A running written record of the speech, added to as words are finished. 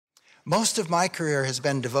Most of my career has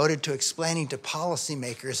been devoted to explaining to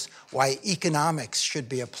policymakers why economics should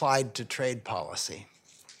be applied to trade policy.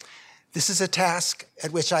 This is a task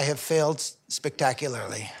at which I have failed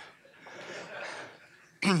spectacularly.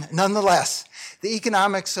 Nonetheless, the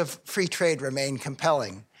economics of free trade remain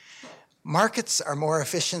compelling. Markets are more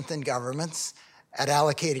efficient than governments at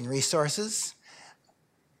allocating resources,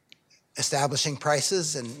 establishing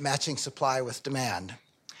prices, and matching supply with demand.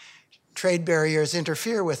 Trade barriers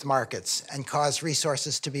interfere with markets and cause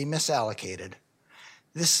resources to be misallocated.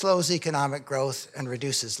 This slows economic growth and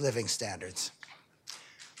reduces living standards.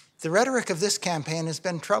 The rhetoric of this campaign has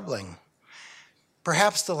been troubling.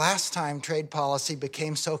 Perhaps the last time trade policy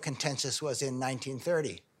became so contentious was in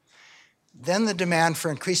 1930. Then the demand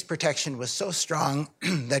for increased protection was so strong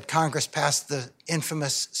that Congress passed the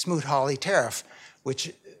infamous Smoot-Hawley tariff,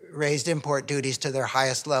 which raised import duties to their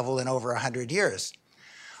highest level in over 100 years.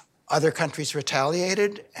 Other countries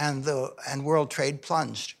retaliated, and world trade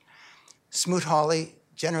plunged. Smoot-Hawley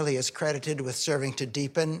generally is credited with serving to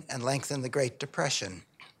deepen and lengthen the Great Depression.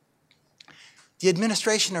 The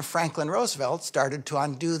administration of Franklin Roosevelt started to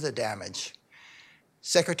undo the damage.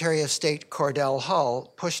 Secretary of State Cordell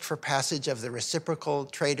Hull pushed for passage of the Reciprocal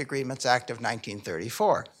Trade Agreements Act of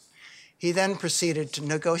 1934. He then proceeded to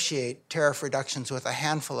negotiate tariff reductions with a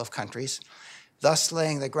handful of countries, thus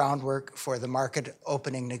laying the groundwork for the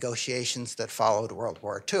market-opening negotiations that followed World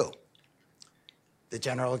War II. The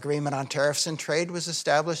General Agreement on Tariffs and Trade was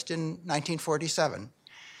established in 1947.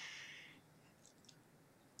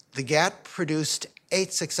 The GATT produced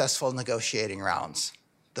 8 successful negotiating rounds.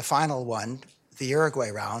 The final one, the Uruguay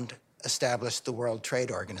round, established the World Trade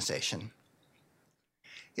Organization.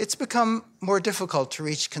 It's become more difficult to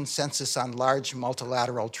reach consensus on large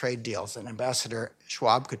multilateral trade deals, and Ambassador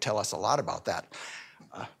Schwab could tell us a lot about that.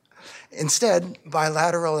 Instead,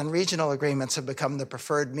 bilateral and regional agreements have become the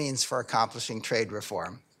preferred means for accomplishing trade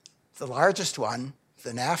reform. The largest one,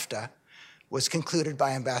 the NAFTA, was concluded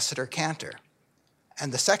by Ambassador Cantor.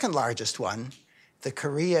 And the second largest one, the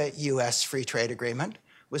Korea-US Free Trade Agreement,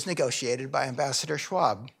 was negotiated by Ambassador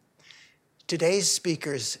Schwab. Today's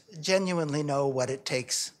speakers genuinely know what it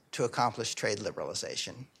takes to accomplish trade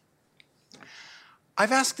liberalization.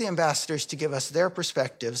 I've asked the ambassadors to give us their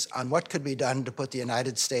perspectives on what could be done to put the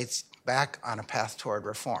United States back on a path toward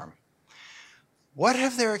reform. What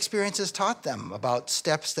have their experiences taught them about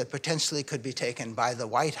steps that potentially could be taken by the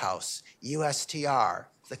White House, USTR,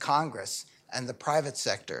 the Congress, and the private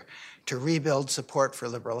sector to rebuild support for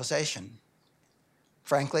liberalization?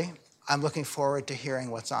 Frankly, I'm looking forward to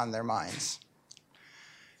hearing what's on their minds.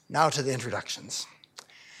 Now to the introductions.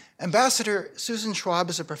 Ambassador Susan Schwab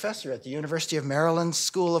is a professor at the University of Maryland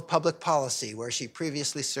School of Public Policy, where she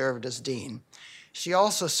previously served as dean. She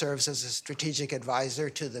also serves as a strategic advisor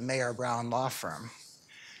to the Mayer Brown law firm.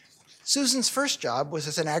 Susan's first job was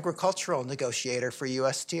as an agricultural negotiator for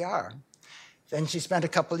USTR. Then she spent a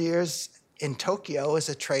couple of years in Tokyo as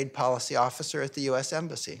a trade policy officer at the US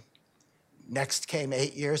Embassy. Next came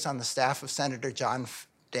 8 years on the staff of Senator John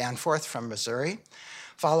Danforth from Missouri,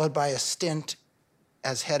 followed by a stint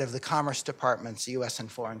as head of the Commerce Department's US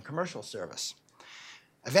and Foreign Commercial Service.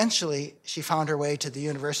 Eventually, she found her way to the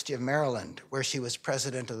University of Maryland, where she was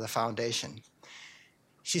president of the foundation.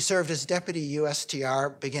 She served as deputy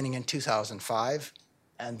USTR beginning in 2005,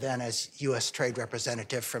 and then as US Trade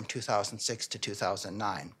Representative from 2006 to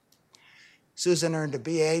 2009. Susan earned a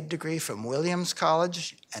BA degree from Williams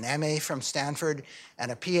College, an MA from Stanford,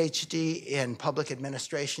 and a PhD in public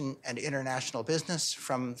administration and international business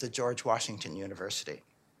from the George Washington University.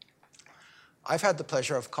 I've had the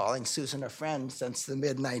pleasure of calling Susan a friend since the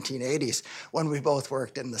mid-1980s, when we both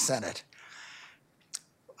worked in the Senate.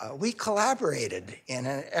 We collaborated in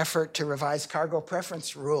an effort to revise cargo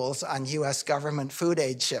preference rules on US government food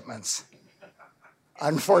aid shipments.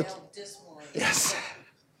 Unfortunately, yes.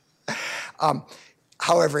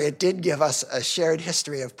 However, it did give us a shared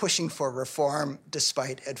history of pushing for reform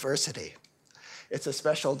despite adversity. It's a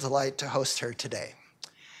special delight to host her today.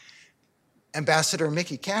 Ambassador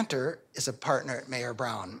Mickey Cantor is a partner at Mayer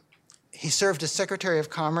Brown. He served as Secretary of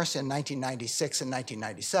Commerce in 1996 and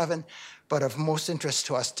 1997, but of most interest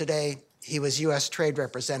to us today, he was US Trade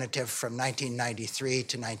Representative from 1993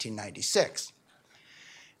 to 1996.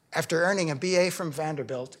 After earning a BA from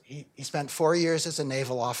Vanderbilt, he spent 4 years as a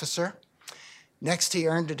naval officer. Next, he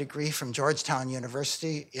earned a degree from Georgetown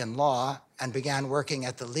University in law and began working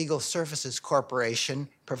at the Legal Services Corporation,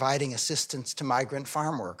 providing assistance to migrant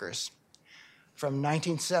farm workers. From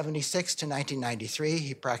 1976 to 1993,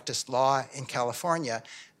 he practiced law in California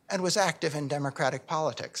and was active in Democratic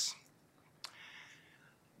politics.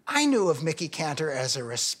 I knew of Mickey Kantor as a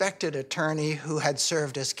respected attorney who had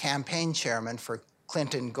served as campaign chairman for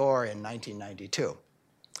Clinton Gore in 1992.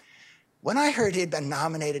 When I heard he'd been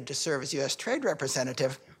nominated to serve as U.S. Trade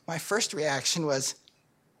Representative, my first reaction was,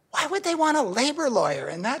 why would they want a labor lawyer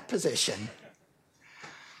in that position?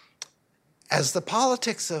 As the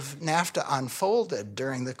politics of NAFTA unfolded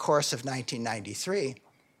during the course of 1993,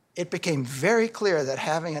 it became very clear that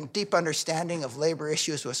having a deep understanding of labor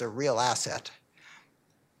issues was a real asset.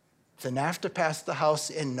 The NAFTA passed the House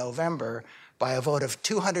in November by a vote of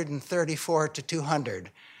 234 to 200,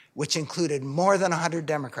 which included more than 100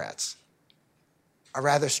 Democrats, a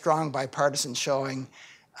rather strong bipartisan showing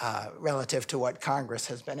relative to what Congress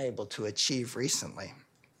has been able to achieve recently.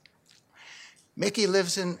 Mickey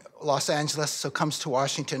lives in Los Angeles, so comes to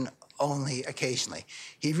Washington only occasionally.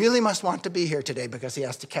 He really must want to be here today because he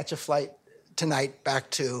has to catch a flight tonight back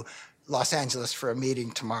to Los Angeles for a meeting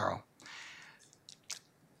tomorrow.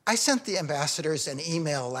 I sent the ambassadors an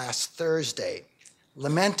email last Thursday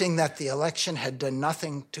lamenting that the election had done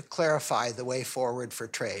nothing to clarify the way forward for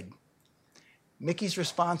trade. Mickey's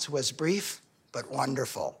response was brief but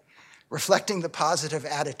wonderful, reflecting the positive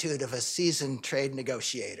attitude of a seasoned trade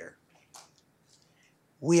negotiator.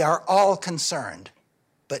 We are all concerned,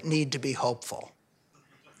 but need to be hopeful.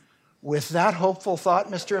 With that hopeful thought,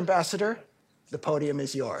 Mr. Ambassador, the podium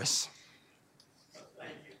is yours.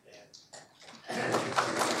 Thank you, Dan.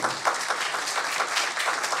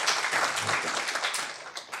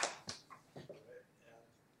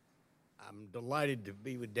 I'm delighted to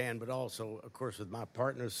be with Dan, but also, of course, with my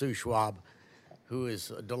partner, Sue Schwab, who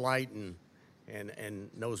is a delight and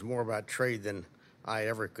knows more about trade than I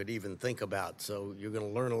ever could even think about. So you're going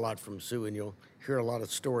to learn a lot from Sue, and you'll hear a lot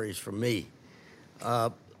of stories from me.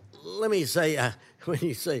 Let me say, when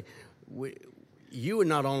you say, you are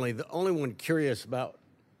not only the only one curious about,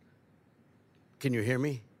 can you hear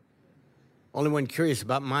me? Only one curious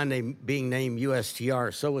about my name being named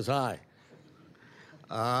USTR, so was I.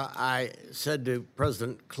 I said to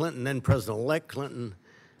President Clinton, then President-elect Clinton,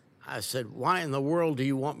 I said, why in the world do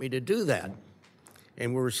you want me to do that?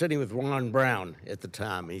 And we were sitting with Ron Brown at the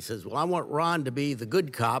time. He says, well, I want Ron to be the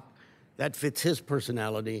good cop. That fits his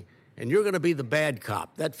personality. And you're going to be the bad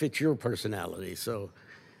cop. That fits your personality. So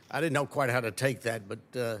I didn't know quite how to take that,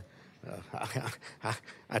 but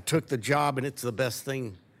I took the job, and it's the best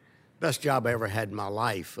job I ever had in my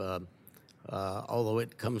life. Although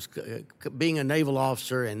it comes, being a naval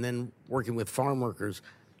officer and then working with farm workers,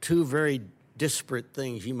 two very disparate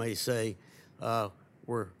things, you may say,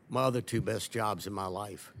 were my other two best jobs in my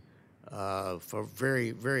life for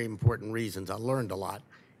very, very important reasons. I learned a lot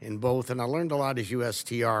in both, and I learned a lot as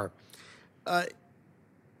USTR.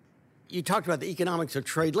 You talked about the economics of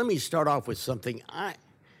trade. Let me start off with something.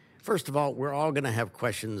 First of all, we're all going to have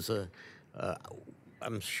questions.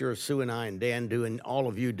 I'm sure Sue and I and Dan do, and all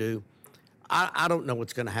of you do. I don't know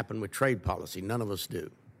what's going to happen with trade policy. None of us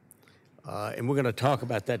do. And we're going to talk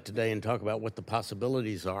about that today and talk about what the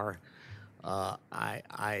possibilities are.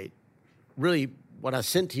 I really, what I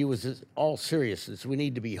sent to you was all seriousness. We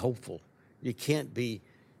need to be hopeful. You can't be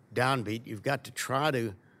downbeat. You've got to try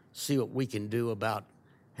to see what we can do about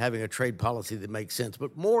having a trade policy that makes sense.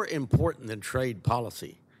 But more important than trade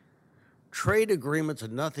policy, trade agreements are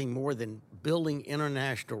nothing more than building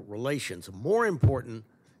international relations. More important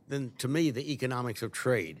than, to me, the economics of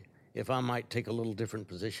trade, if I might take a little different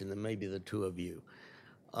position than maybe the two of you.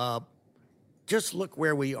 Just look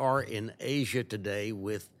where we are in Asia today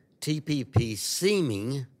with TPP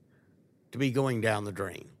seeming to be going down the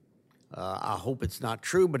drain. I hope it's not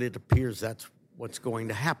true, but it appears that's what's going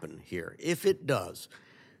to happen here. If it does,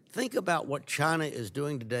 think about what China is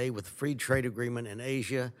doing today with the free trade agreement in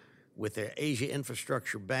Asia, with their Asia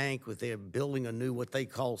Infrastructure Bank, with their building a new what they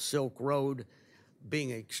call Silk Road,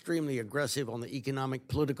 being extremely aggressive on the economic,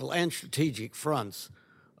 political, and strategic fronts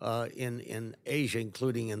in Asia,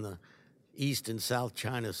 including in the East and South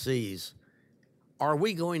China Seas. Are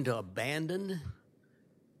we going to abandon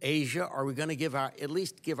Asia? Are we going to at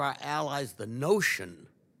least give our allies the notion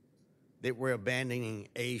that we're abandoning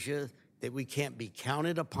Asia, that we can't be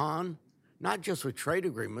counted upon, not just with trade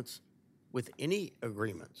agreements, with any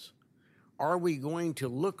agreements? Are we going to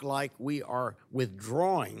look like we are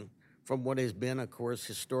withdrawing from what has been, of course,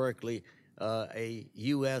 historically a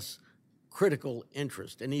U.S. critical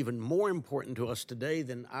interest, and even more important to us today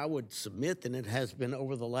than I would submit than it has been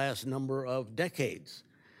over the last number of decades?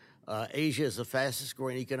 Asia is the fastest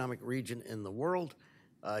growing economic region in the world.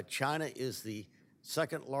 China is the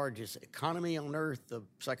second largest economy on earth, the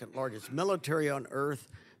second largest military on earth,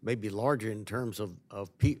 maybe larger in terms of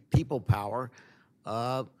people power.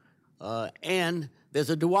 and there's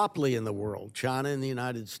a duopoly in the world, China and the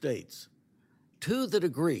United States. To the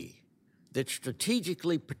degree that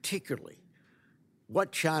strategically, particularly,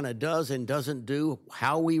 what China does and doesn't do,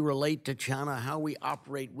 how we relate to China, how we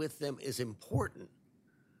operate with them is important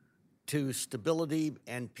to stability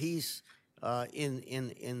and peace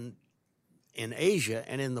in Asia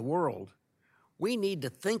and in the world. We need to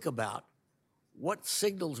think about what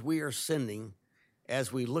signals we are sending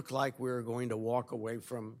as we look like we're going to walk away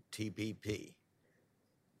from TPP.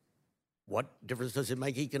 What difference does it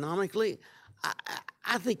make economically?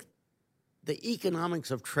 I think the economics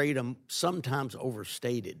of trade are sometimes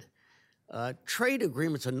overstated. Trade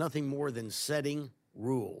agreements are nothing more than setting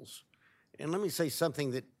rules. And let me say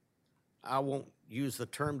something that I won't use the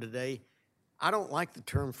term today. I don't like the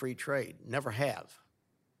term free trade, never have.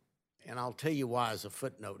 And I'll tell you why as a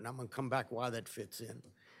footnote, and I'm going to come back why that fits in.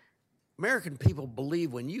 American people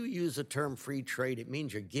believe when you use the term free trade, it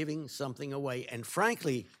means you're giving something away. And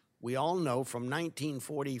frankly, we all know from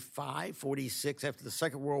 1945, 46, after the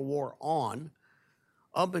Second World War on,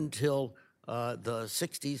 up until the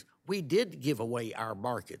 60s, we did give away our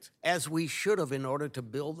markets, as we should have in order to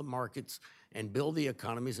build the markets and build the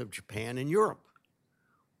economies of Japan and Europe.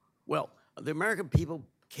 Well, the American people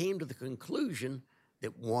came to the conclusion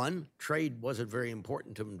that one, trade wasn't very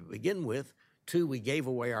important to them to begin with, two, we gave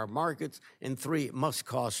away our markets, and three, it must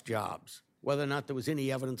cost jobs, whether or not there was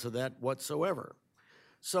any evidence of that whatsoever.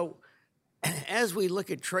 So as we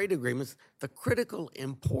look at trade agreements, the critical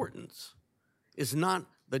importance is not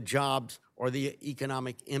the jobs or the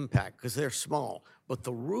economic impact, because they're small, but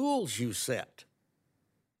the rules you set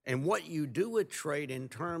and what you do with trade in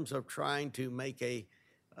terms of trying to make a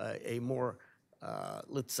more,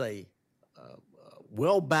 let's say,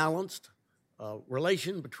 well-balanced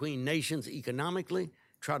relation between nations economically,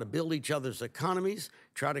 try to build each other's economies,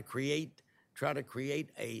 try to create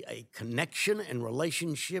a connection and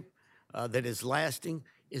relationship that is lasting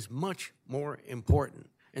is much more important.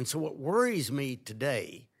 And so what worries me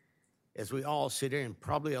today, as we all sit here, and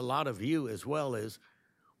probably a lot of you as well, is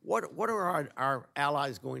what are our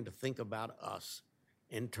allies going to think about us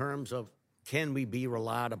in terms of can we be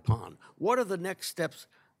relied upon? What are the next steps?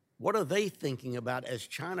 What are they thinking about as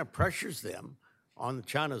China pressures them on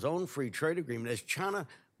China's own free trade agreement, as China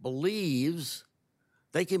believes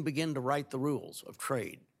they can begin to write the rules of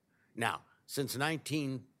trade? Now, since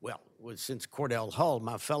Cordell Hull,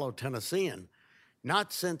 my fellow Tennessean,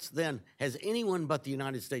 not since then has anyone but the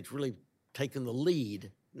United States really taken the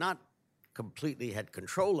lead, not completely had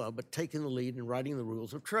control of, but taken the lead in writing the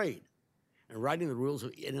rules of trade and writing the rules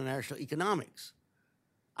of international economics.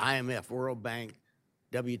 IMF, World Bank,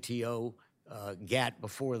 WTO, GATT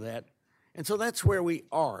before that. And so that's where we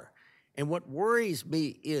are. And what worries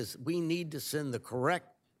me is we need to send the correct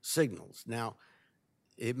signals. Now,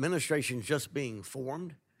 the administration's just being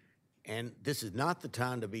formed, and this is not the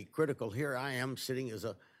time to be critical here. I am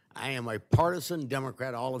a partisan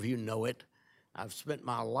Democrat. All of you know it. I've spent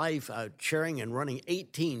my life chairing and running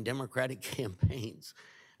 18 Democratic campaigns.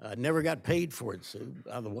 Never got paid for it, Sue,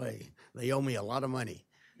 by the way. They owe me a lot of money,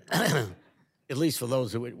 at least for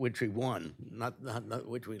those which we won, not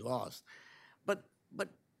which we lost. But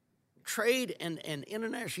trade and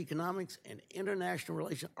international economics and international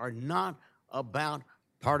relations are not about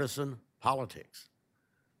partisan politics.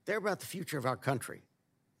 They're about the future of our country.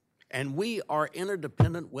 And we are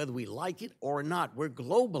interdependent whether we like it or not. We're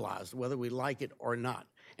globalized whether we like it or not.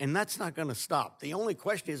 And that's not going to stop. The only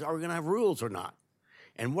question is, are we going to have rules or not?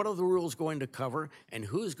 And what are the rules going to cover? And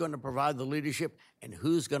who's going to provide the leadership? And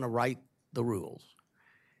who's going to write the rules?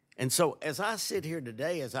 And so as I sit here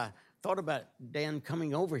today, as I thought about Dan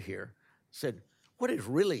coming over here, said, what is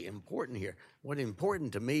really important here? What's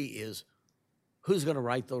important to me is who's going to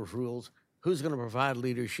write those rules? Who's going to provide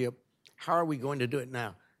leadership? How are we going to do it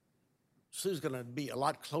now? Sue's going to be a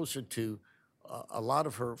lot closer to a lot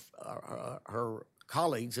of her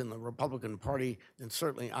colleagues in the Republican Party than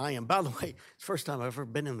certainly I am. By the way, it's the first time I've ever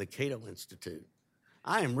been in the Cato Institute.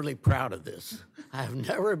 I am really proud of this. I have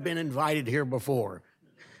never been invited here before.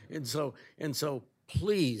 And so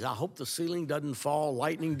please, I hope the ceiling doesn't fall,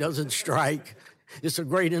 lightning doesn't strike. It's a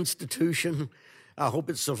great institution. I hope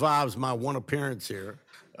it survives my one appearance here.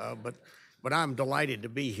 But I'm delighted to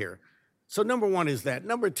be here. So number one is that.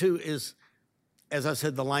 Number two is, as I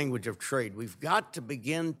said, the language of trade. We've got to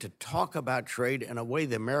begin to talk about trade in a way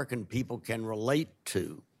the American people can relate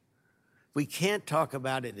to. We can't talk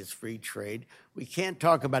about it as free trade. We can't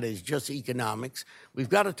talk about it as just economics. We've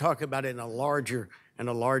got to talk about it in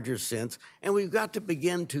a larger sense. And we've got to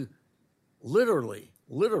begin to literally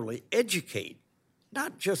educate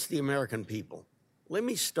not just the American people. Let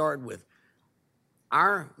me start with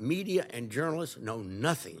Our media and journalists know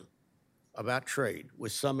nothing about trade,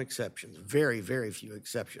 with some exceptions, very, very few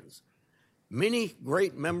exceptions. Many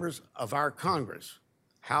great members of our Congress,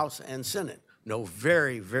 House and Senate, know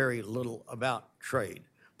very, very little about trade,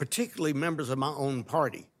 particularly members of my own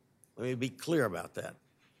party. Let me be clear about that.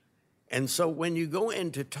 And so when you go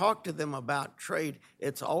in to talk to them about trade,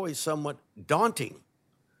 it's always somewhat daunting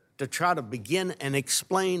to try to begin and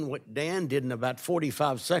explain what Dan did in about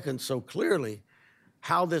 45 seconds so clearly,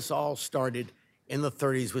 how this all started in the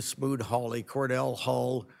 30s with Smoot-Hawley, Cordell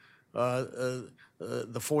Hull,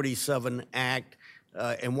 the 47 Act,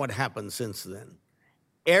 and what happened since then.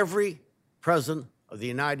 Every president of the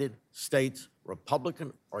United States,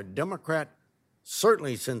 Republican or Democrat,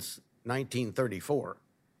 certainly since 1934,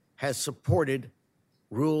 has supported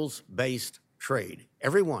rules-based trade.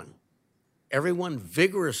 Everyone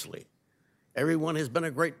vigorously. Everyone has been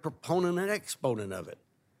a great proponent and exponent of it.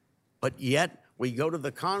 But yet, we go to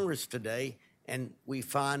the Congress today and we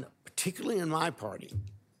find, particularly in my party,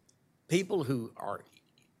 people who are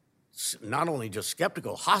not only just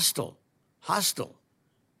skeptical, hostile.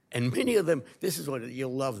 And many of them, this is what,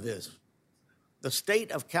 you'll love this. The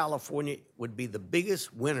state of California would be the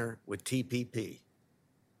biggest winner with TPP.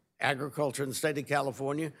 Agriculture in the state of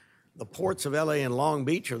California, the ports of LA and Long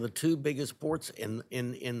Beach are the two biggest ports in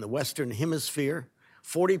the Western Hemisphere.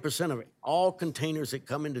 40% of all containers that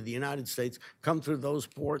come into the United States come through those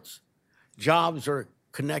ports. Jobs are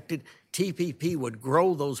connected. TPP would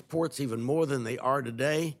grow those ports even more than they are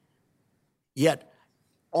today. Yet,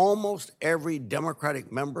 almost every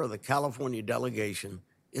Democratic member of the California delegation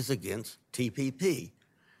is against TPP.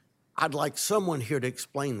 I'd like someone here to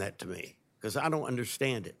explain that to me, because I don't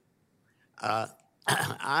understand it.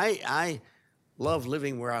 I love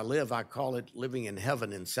living where I live. I call it living in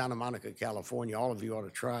heaven in Santa Monica, California. All of you ought to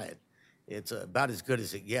try it. It's about as good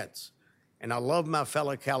as it gets. And I love my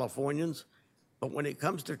fellow Californians, but when it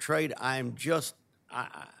comes to trade, I'm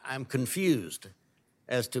confused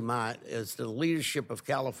as to the leadership of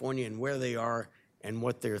California and where they are and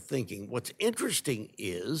what they're thinking. What's interesting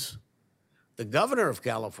is the governor of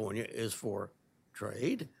California is for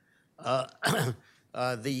trade.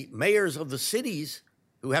 The mayors of the cities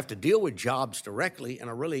who have to deal with jobs directly and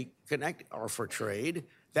are really connected are for trade.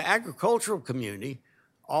 The agricultural community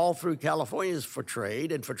all through California is for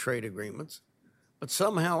trade and for trade agreements. But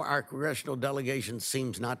somehow our congressional delegation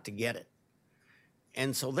seems not to get it.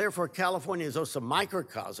 And so therefore, California is also a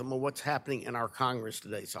microcosm of what's happening in our Congress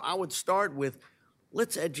today. So I would start with,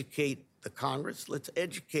 let's educate the Congress, let's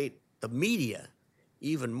educate the media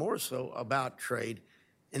even more so about trade,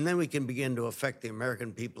 and then we can begin to affect the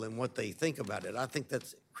American people and what they think about it. I think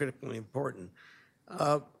that's critically important.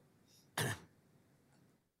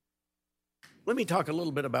 Let me talk a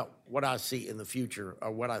little bit about what I see in the future,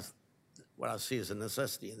 or what I see as a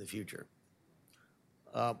necessity in the future.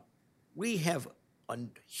 We have a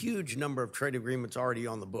huge number of trade agreements already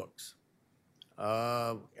on the books.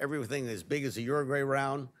 Everything as big as the Uruguay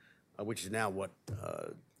round, which is now what,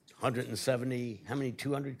 170, how many,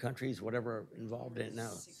 200 countries, whatever, involved in it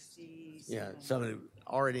now? 60. Yeah, some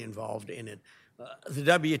already involved in it. The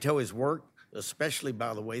WTO has worked, especially,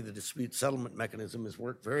 by the way, the dispute settlement mechanism has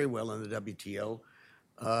worked very well in the WTO.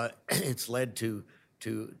 It's led to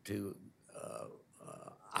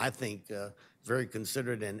I think, very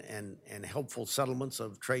considered and helpful settlements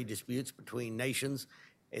of trade disputes between nations.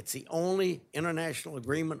 It's the only international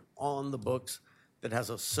agreement on the books that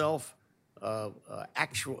has a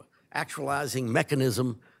actualizing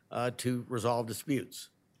mechanism to resolve disputes.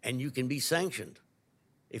 And you can be sanctioned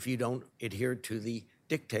if you don't adhere to the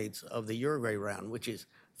dictates of the Uruguay round, which is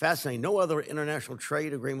fascinating. No other international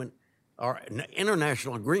trade agreement or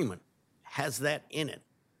international agreement has that in it.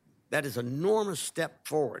 That is an enormous step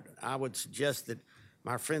forward. I would suggest that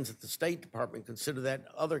my friends at the State Department consider that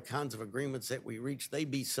other kinds of agreements that we reach, they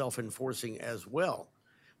be self-enforcing as well.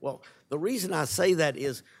 Well, the reason I say that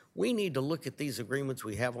is we need to look at these agreements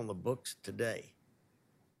we have on the books today.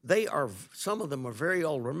 Some of them are very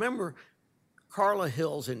old. Remember, Carla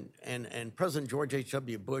Hills and President George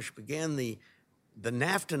H.W. Bush began the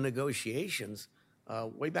NAFTA negotiations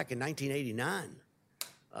way back in 1989.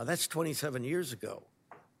 That's 27 years ago.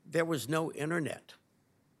 There was no internet.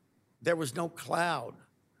 There was no cloud.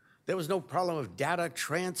 There was no problem of data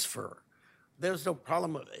transfer. There was no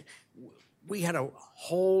problem of, we had a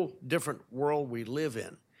whole different world we live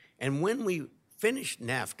in. And when we finished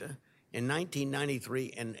NAFTA in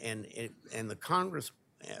 1993 and the Congress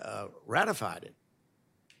ratified it,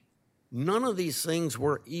 none of these things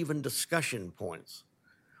were even discussion points.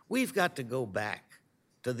 We've got to go back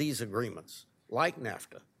to these agreements, like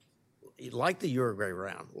NAFTA, like the Uruguay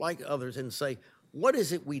round, like others, and say, what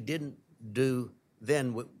is it we didn't do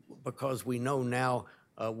then? Because we know now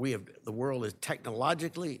the world is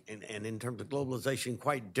technologically and in terms of globalization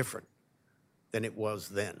quite different than it was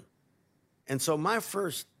then. And so my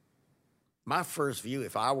first view,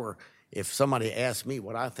 if somebody asked me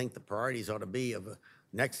what I think the priorities ought to be of a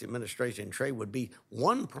next administration in trade, would be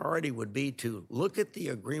one priority would be to look at the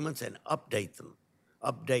agreements and update them.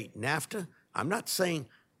 Update NAFTA. I'm not saying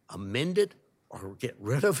amend it or get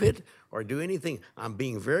rid of it or do anything. I'm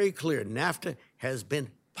being very clear. NAFTA has been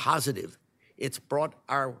positive. It's brought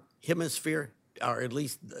our hemisphere, or at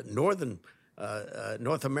least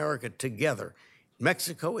North America, together.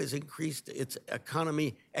 Mexico has increased its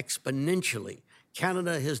economy exponentially.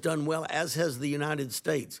 Canada has done well, as has the United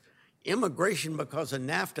States. Immigration, because of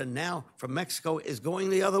NAFTA now from Mexico, is going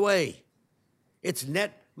the other way. It's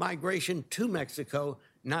net migration to Mexico,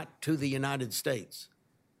 not to the United States.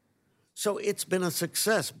 So it's been a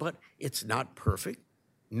success, but it's not perfect.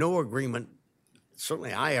 No agreement,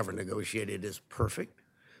 certainly I ever negotiated, is perfect.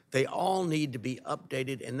 They all need to be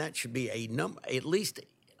updated, and that should be at least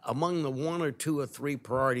among the one or two or three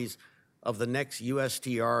priorities of the next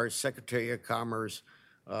USTR, Secretary of Commerce,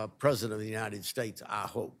 President of the United States, I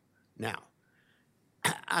hope. Now,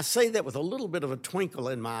 I say that with a little bit of a twinkle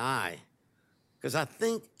in my eye, because I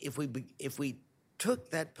think if we took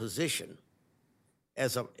that position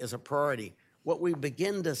as a priority, what we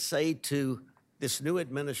begin to say to this new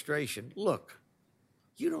administration, look,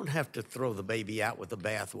 you don't have to throw the baby out with the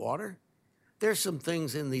bathwater. There's some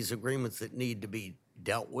things in these agreements that need to be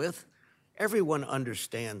dealt with. Everyone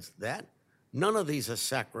understands that. None of these are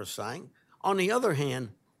sacrosanct. On the other hand,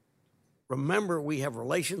 remember, we have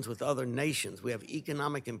relations with other nations. We have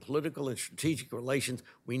economic and political and strategic relations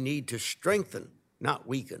we need to strengthen, not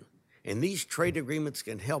weaken. And these trade agreements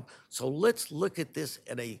can help. So let's look at this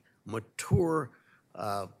in a mature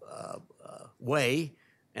way,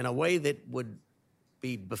 and a way that would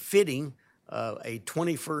be befitting a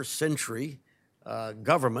 21st century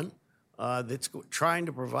government that's trying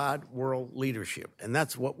to provide world leadership. And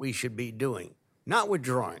that's what we should be doing, not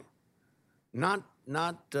withdrawing, not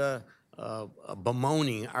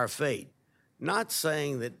bemoaning our fate, not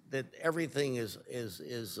saying that everything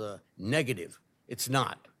is negative. It's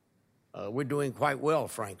not. We're doing quite well,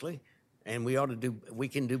 frankly, and we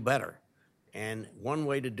can do better. And one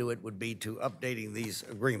way to do it would be to updating these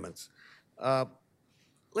agreements.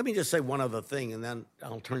 Let me just say one other thing, and then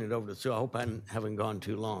I'll turn it over to Sue. I hope I haven't gone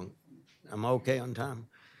too long. Am I okay on time?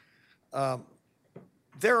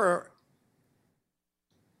 There are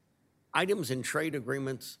items in trade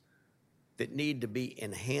agreements that need to be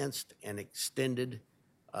enhanced and extended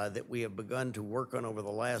that we have begun to work on over the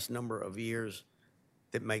last number of years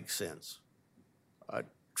that make sense.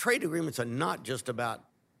 Trade agreements are not just about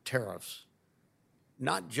tariffs,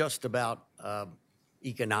 not just about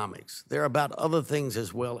economics. They're about other things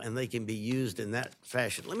as well, and they can be used in that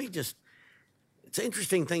fashion. It's an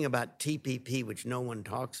interesting thing about TPP, which no one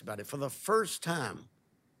talks about it. For the first time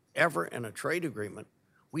ever in a trade agreement,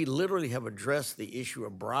 we literally have addressed the issue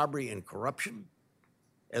of bribery and corruption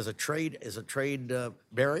as a trade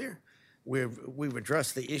barrier. We've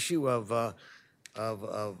addressed the issue of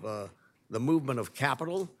the movement of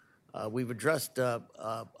capital. We've addressed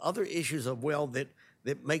other issues of that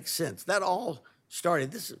make sense. That all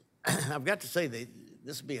started. I've got to say that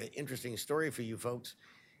this would be an interesting story for you folks.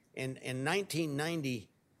 In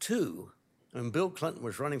 1992, when Bill Clinton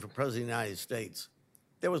was running for president of the United States,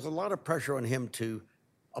 there was a lot of pressure on him to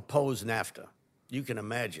oppose NAFTA. You can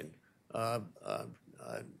imagine.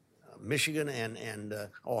 Michigan and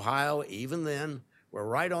Ohio, even then, were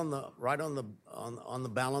right on the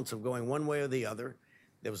balance of going one way or the other.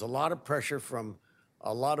 There was a lot of pressure from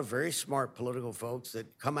a lot of very smart political folks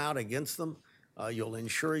that come out against them. You'll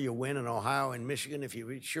ensure you win in Ohio and Michigan. If you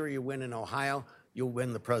ensure you win in Ohio, you'll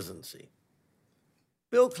win the presidency.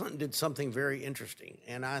 Bill Clinton did something very interesting,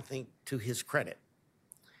 and I think to his credit.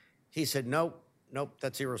 He said, nope,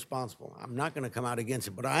 that's irresponsible. I'm not going to come out against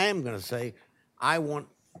it, but I am going to say I want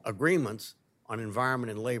agreements on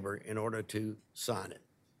environment and labor in order to sign it.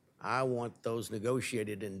 I want those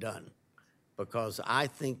negotiated and done, because I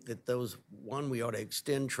think that we ought to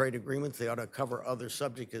extend trade agreements. They ought to cover other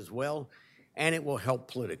subjects as well, and it will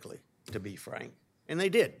help politically, to be frank. And they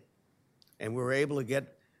did. And we were able to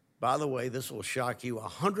get, by the way, this will shock you,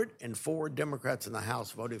 104 Democrats in the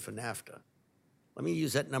House voted for NAFTA. Let me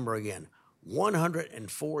use that number again.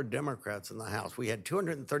 104 Democrats in the House. We had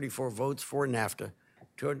 234 votes for NAFTA,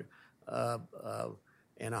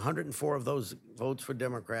 and 104 of those votes for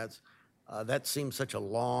Democrats. That seems such a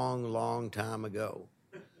long, long time ago.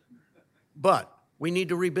 But we need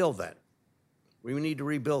to rebuild that. We need to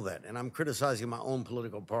rebuild that. And I'm criticizing my own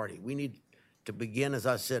political party. We need to begin, as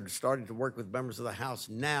I said, starting to work with members of the House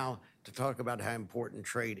now to talk about how important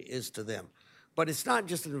trade is to them. But it's not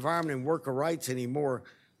just environment and worker rights anymore,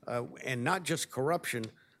 and not just corruption.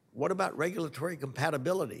 What about regulatory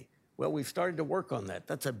compatibility? Well, we've started to work on that.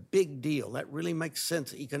 That's a big deal. That really makes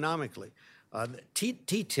sense economically.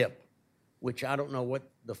 TTIP, which I don't know what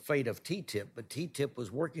the fate of TTIP, but TTIP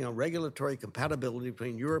was working on regulatory compatibility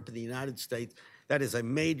between Europe and the United States. That is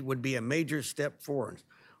would be a major step forward.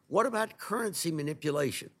 What about currency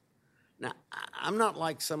manipulation? Now, I'm not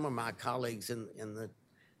like some of my colleagues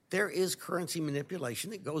there is currency manipulation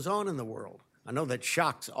that goes on in the world. I know that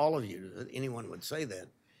shocks all of you that anyone would say that.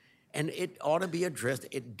 And it ought to be addressed.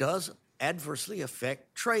 It does adversely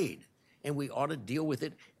affect trade, and we ought to deal with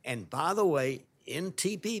it. And by the way, in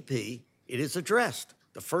TPP, it is addressed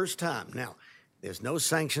the first time. Now, there's no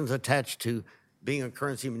sanctions attached to being a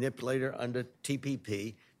currency manipulator under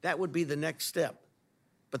TPP. That would be the next step.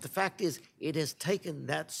 But the fact is, it has taken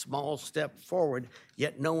that small step forward,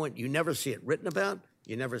 yet you never see it written about,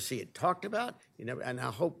 you never see it talked about, and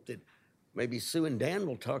I hope that maybe Sue and Dan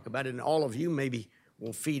will talk about it, and all of you maybe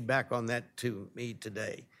will feed back on that to me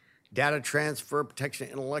today. Data transfer, protection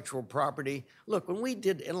of intellectual property. Look, when we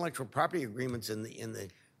did intellectual property agreements in the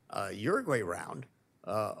Uruguay round,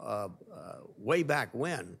 way back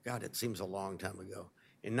when, God, it seems a long time ago,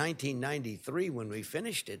 in 1993 when we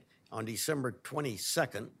finished it, on December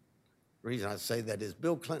 22nd, the reason I say that is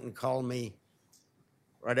Bill Clinton called me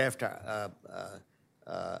right after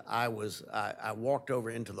I walked over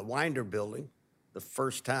into the Winder building the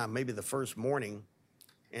first time, maybe the first morning,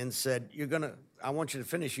 and said, I want you to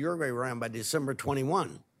finish Uruguay round by December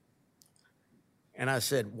 21. And I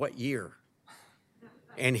said, what year?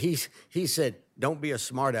 And he said, don't be a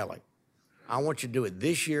smart aleck. I want you to do it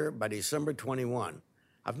this year by December 21.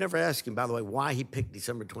 I've never asked him, by the way, why he picked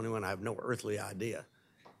December 21. I have no earthly idea.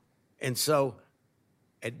 And so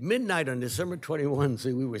at midnight on December 21,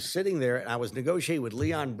 see, we were sitting there, and I was negotiating with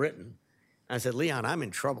Leon Britton. I said, Leon, I'm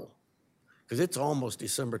in trouble because it's almost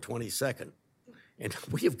December 22nd, and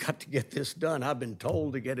we have got to get this done. I've been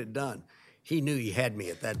told to get it done. He knew he had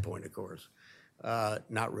me at that point, of course.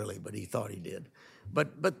 Not really, but he thought he did.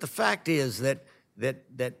 But the fact is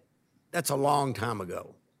that's a long time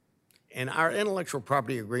ago. And our intellectual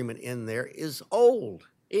property agreement in there is old.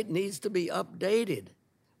 It needs to be updated.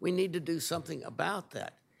 We need to do something about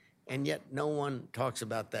that. And yet no one talks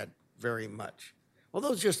about that very much. Well,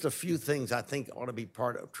 those are just a few things I think ought to be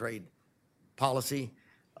part of trade policy.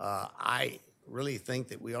 I really think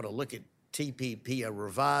that we ought to look at TPP, a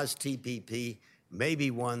revised TPP,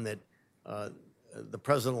 maybe one that the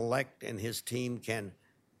president-elect and his team can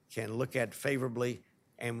look at favorably.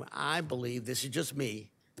 And I believe, this is just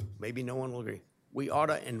me, maybe no one will agree, we ought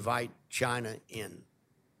to invite China in.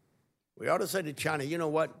 We ought to say to China, you know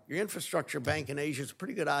what, your infrastructure bank in Asia is a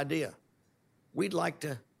pretty good idea. We'd like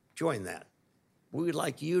to join that. We would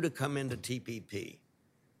like you to come into TPP.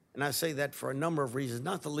 And I say that for a number of reasons,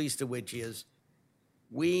 not the least of which is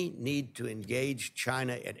we need to engage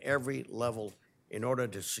China at every level in order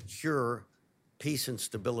to secure peace and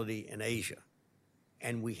stability in Asia.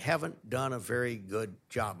 And we haven't done a very good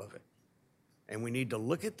job of it. And we need to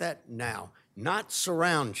look at that now, not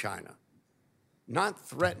surround China, not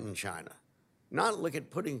threaten China, not look at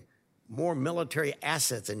putting more military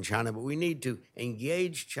assets in China, but we need to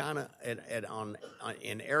engage China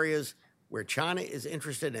in areas where China is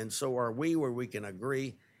interested, and so are we, where we can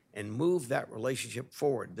agree and move that relationship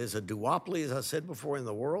forward. There's a duopoly, as I said before, in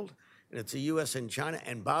the world, and it's the U.S. and China.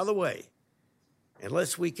 And by the way,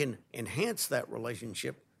 unless we can enhance that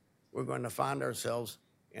relationship, we're going to find ourselves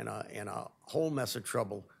in a whole mess of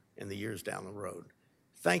trouble in the years down the road.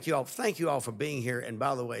 Thank you all. Thank you all for being here. And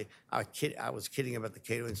by the way, I was kidding about the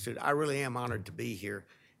Cato Institute. I really am honored to be here.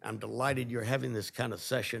 I'm delighted you're having this kind of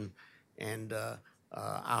session, and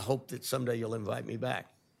I hope that someday you'll invite me back.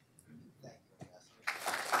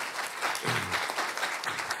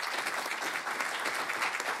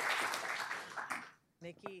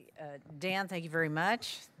 Mickey, Dan, thank you very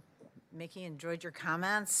much. Mickey, enjoyed your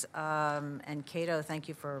comments. And Cato, thank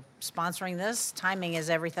you for sponsoring this. Timing is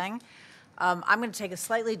everything. I'm going to take a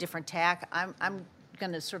slightly different tack. I'm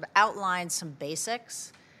going to sort of outline some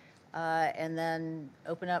basics and then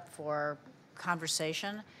open up for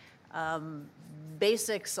conversation.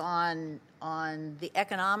 Basics on the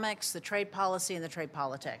economics, the trade policy, and the trade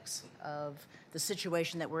politics of the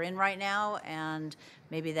situation that we're in right now, and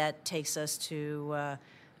maybe that takes us to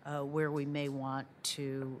where we may want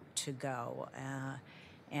to go.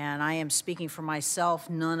 And I am speaking for myself,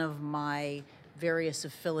 none of my various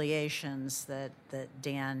affiliations that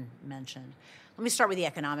Dan mentioned. Let me start with the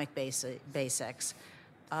economic basics.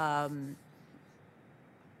 Open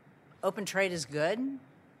trade is good.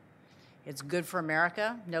 It's good for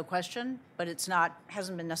America, no question, but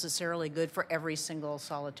hasn't been necessarily good for every single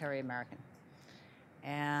solitary American.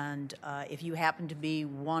 And if you happen to be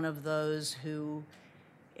one of those who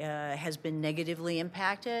has been negatively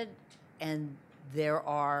impacted, and there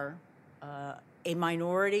are a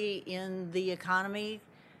minority in the economy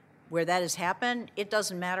where that has happened, it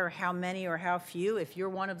doesn't matter how many or how few. If you're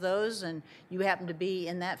one of those and you happen to be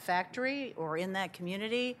in that factory or in that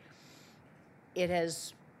community, it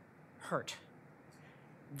has hurt.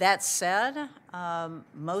 That said,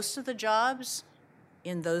 most of the jobs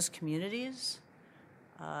in those communities,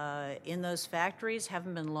 in those factories,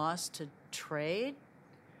 haven't been lost to trade.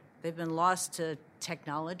 They've been lost to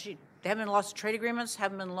technology. They haven't been lost to trade agreements,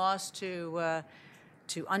 haven't been lost to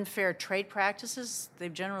unfair trade practices.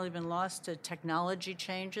 They've generally been lost to technology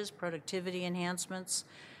changes, productivity enhancements.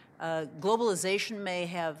 Globalization may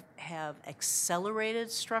have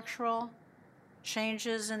accelerated structural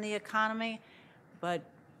changes in the economy, but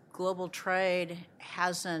global trade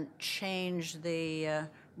hasn't changed the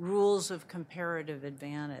rules of comparative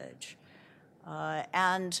advantage.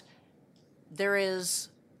 And there is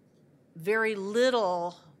very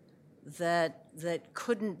little that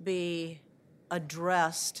couldn't be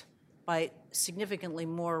addressed by significantly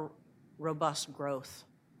more robust growth,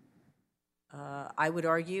 I would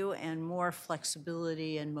argue, and more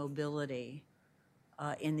flexibility and mobility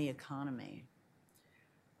in the economy.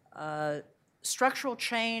 Structural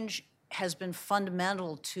change has been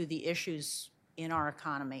fundamental to the issues in our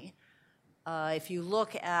economy. If you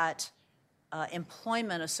look at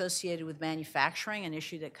employment associated with manufacturing, an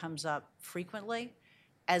issue that comes up frequently,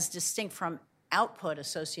 as distinct from output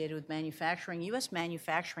associated with manufacturing, U.S.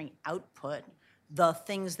 manufacturing output, the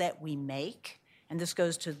things that we make, and this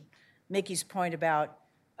goes to Mickey's point about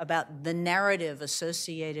the narrative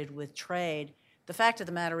associated with trade. The fact of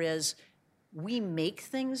the matter is, we make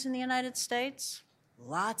things in the United States,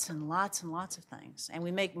 lots and lots and lots of things. And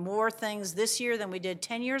we make more things this year than we did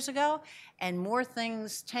 10 years ago, and more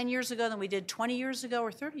things 10 years ago than we did 20 years ago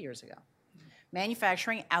or 30 years ago.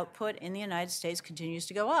 Manufacturing output in the United States continues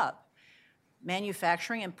to go up.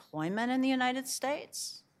 Manufacturing employment in the United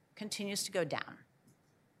States continues to go down.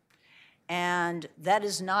 And that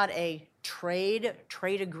is not a trade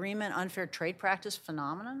agreement, unfair trade practice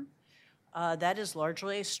phenomenon. That is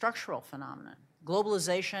largely a structural phenomenon.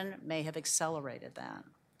 Globalization may have accelerated that,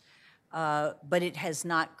 but it has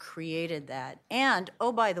not created that. And,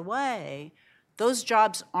 oh, by the way, those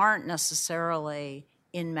jobs aren't necessarily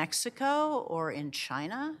in Mexico or in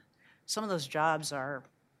China. Some of those jobs are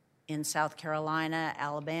in South Carolina,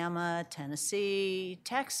 Alabama, Tennessee,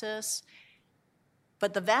 Texas.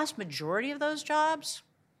 But the vast majority of those jobs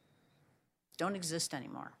don't exist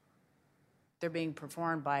anymore. They're being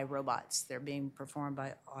performed by robots. They're being performed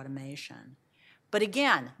by automation. But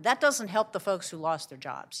again, that doesn't help the folks who lost their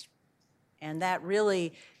jobs. And that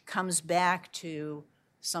really comes back to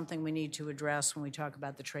something we need to address when we talk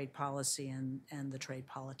about the trade policy and the trade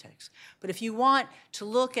politics. But if you want to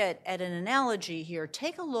look at an analogy here,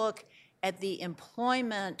 take a look at the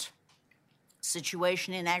employment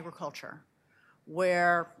situation in agriculture,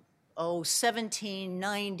 where,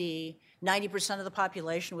 1790, 90% of the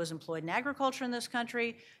population was employed in agriculture in this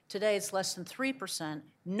country. Today, it's less than 3%.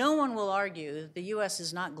 No one will argue that the U.S.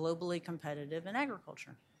 is not globally competitive in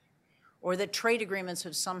agriculture, or that trade agreements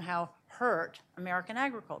have somehow hurt American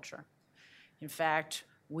agriculture. In fact,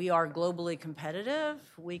 we are globally competitive.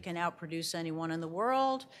 We can outproduce anyone in the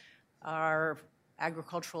world. Our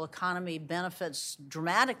agricultural economy benefits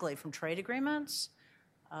dramatically from trade agreements.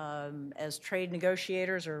 As trade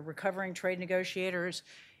negotiators or recovering trade negotiators,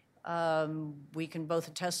 we can both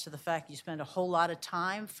attest to the fact you spend a whole lot of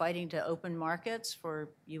time fighting to open markets for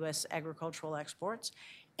U.S. agricultural exports,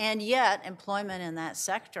 and yet employment in that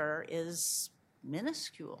sector is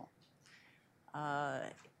minuscule.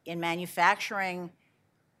 In manufacturing,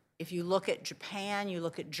 if you look at Japan, you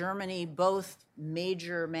look at Germany, both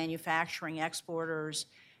major manufacturing exporters,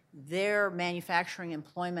 their manufacturing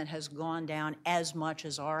employment has gone down as much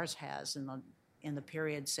as ours has in the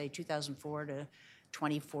period, say, 2004 to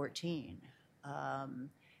 2014.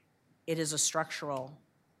 It is a structural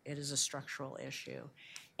issue.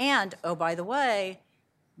 And, oh, by the way,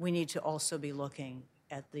 we need to also be looking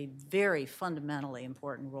at the very fundamentally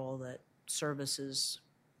important role that services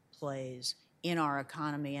plays in our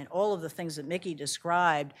economy, and all of the things that Mickey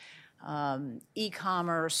described,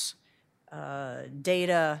 e-commerce,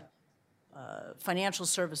 data, financial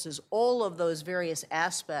services, all of those various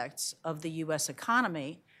aspects of the U.S.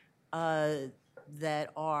 economy that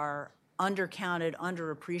are undercounted,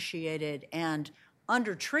 underappreciated, and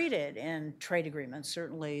undertreated in trade agreements,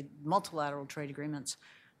 certainly multilateral trade agreements,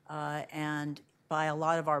 and by a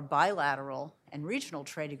lot of our bilateral and regional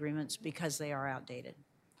trade agreements because they are outdated.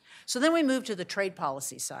 So then we move to the trade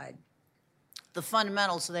policy side. The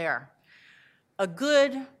fundamentals there. A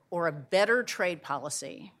good or a better trade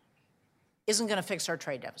policy isn't going to fix our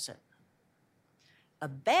trade deficit. A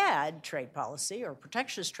bad trade policy or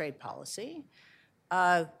protectionist trade policy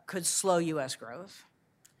could slow U.S. growth.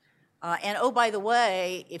 And oh, by the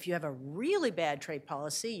way, if you have a really bad trade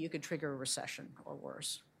policy, you could trigger a recession or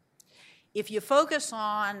worse. If you focus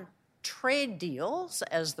on trade deals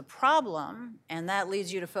as the problem, and that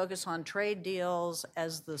leads you to focus on trade deals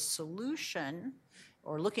as the solution,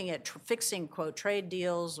 or looking at fixing, quote, trade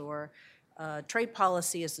deals or trade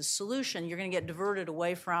policy as the solution, you're going to get diverted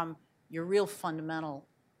away from your real fundamental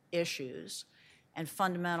issues and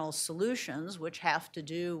fundamental solutions, which have to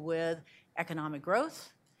do with economic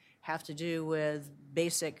growth, have to do with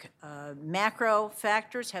basic macro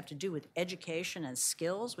factors, have to do with education and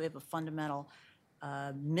skills. We have a fundamental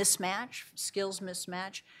mismatch, skills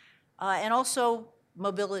mismatch, and also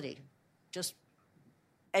mobility, just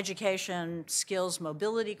education, skills,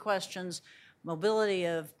 mobility questions, mobility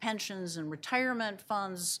of pensions and retirement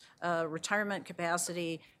funds, retirement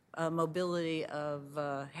capacity, mobility of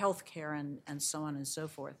health care, and so on and so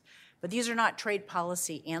forth. But these are not trade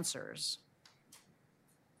policy answers.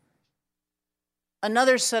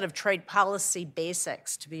 Another set of trade policy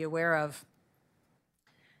basics to be aware of,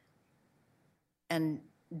 and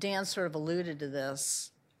Dan sort of alluded to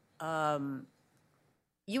this,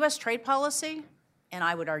 U.S. trade policy, and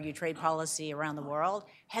I would argue trade policy around the world,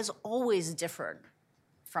 has always differed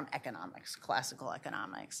from economics, classical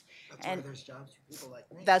economics. That's why there's jobs for people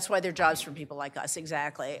like me. That's why there are jobs for people like us,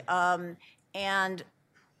 exactly. And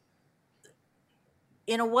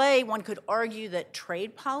in a way, one could argue that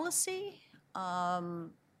trade policy,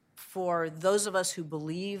 for those of us who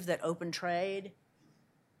believe that open trade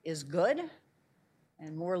is good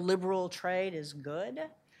and more liberal trade is good,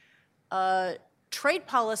 trade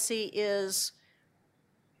policy is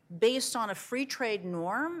based on a free trade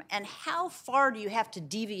norm, and how far do you have to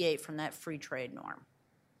deviate from that free trade norm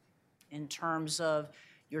in terms of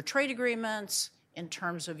your trade agreements, in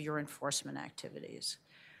terms of your enforcement activities.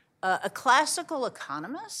 A classical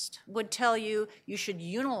economist would tell you you should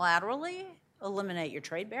unilaterally eliminate your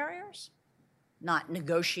trade barriers, not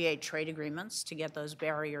negotiate trade agreements to get those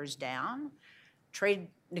barriers down. Trade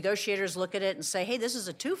negotiators look at it and say, hey, this is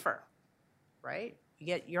a twofer, right? You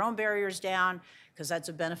get your own barriers down because that's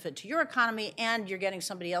a benefit to your economy, and you're getting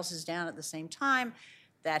somebody else's down at the same time.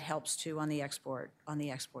 That helps too on the export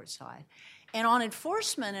side. And on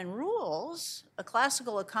enforcement and rules, a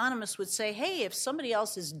classical economist would say, hey, if somebody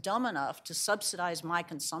else is dumb enough to subsidize my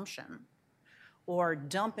consumption or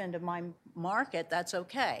dump into my market, that's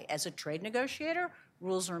okay. As a trade negotiator,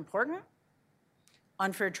 rules are important.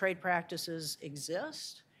 Unfair trade practices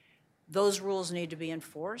exist. Those rules need to be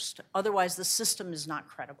enforced. Otherwise, the system is not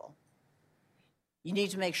credible. You need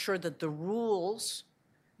to make sure that the rules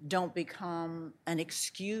don't become an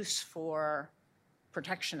excuse for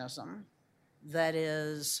protectionism that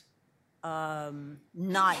is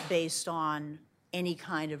not based on any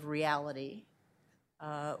kind of reality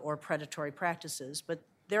or predatory practices. But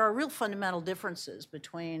there are real fundamental differences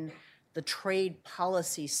between the trade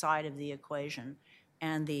policy side of the equation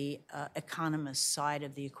and the economist side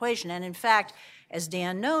of the equation. And in fact, as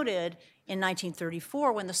Dan noted, in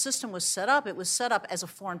 1934, when the system was set up, it was set up as a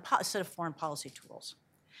set of foreign policy tools.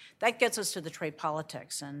 That gets us to the trade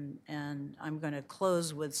politics, and I'm going to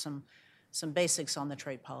close with some basics on the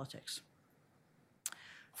trade politics.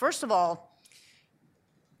 First of all,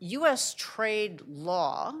 U.S. trade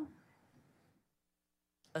law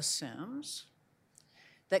assumes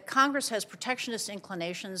that Congress has protectionist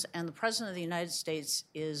inclinations and the President of the United States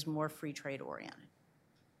is more free trade oriented.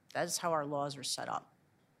 That is how our laws are set up.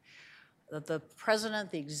 That the President,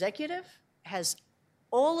 the executive, has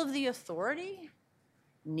all of the authority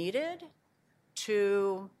needed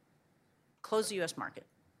to close the U.S. market.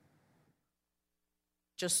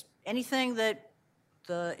 Just anything that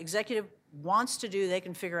the executive wants to do, they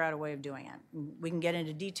can figure out a way of doing it. We can get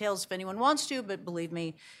into details if anyone wants to, but believe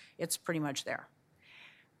me, it's pretty much there.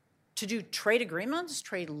 To do trade agreements,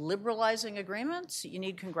 trade liberalizing agreements, you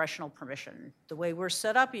need congressional permission. The way we're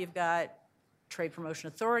set up, you've got Trade Promotion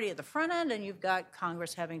Authority at the front end, and you've got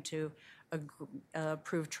Congress having to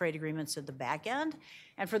approve trade agreements at the back end.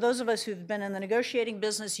 And for those of us who've been in the negotiating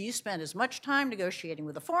business, you spend as much time negotiating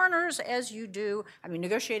with the foreigners as you do,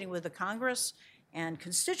 negotiating with the Congress and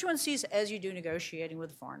constituencies as you do negotiating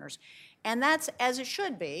with the foreigners. And that's as it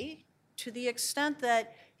should be, to the extent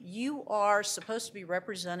that you are supposed to be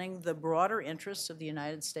representing the broader interests of the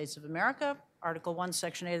United States of America, Article 1,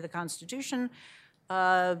 Section 8 of the Constitution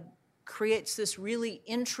creates this really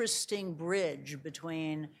interesting bridge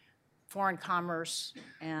between foreign commerce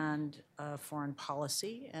and foreign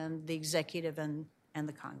policy and the executive and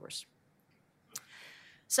the Congress.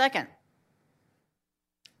 Second,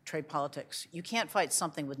 trade politics. You can't fight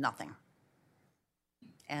something with nothing.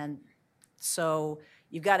 And so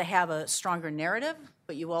you've got to have a stronger narrative,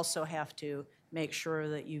 but you also have to make sure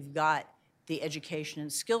that you've got the education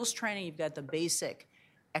and skills training, you've got the basic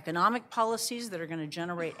economic policies that are going to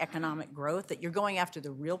generate economic growth, that you're going after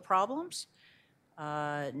the real problems,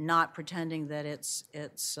 not pretending that it's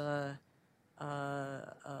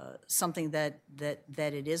something that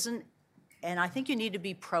it isn't. And I think you need to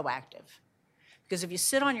be proactive. Because if you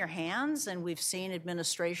sit on your hands, and we've seen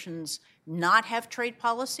administrations not have trade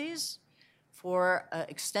policies for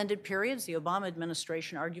extended periods, the Obama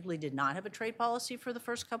administration arguably did not have a trade policy for the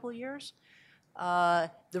first couple of years. The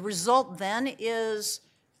result then is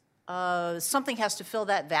something has to fill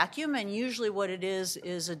that vacuum, and usually what it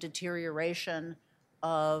is a deterioration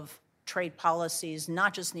of trade policies,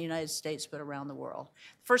 not just in the United States, but around the world.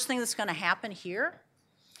 First thing that's going to happen here,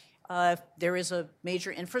 if there is a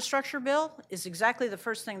major infrastructure bill, is exactly the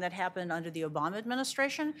first thing that happened under the Obama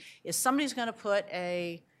administration, is somebody's going to put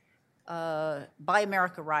a Buy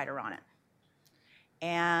America rider on it.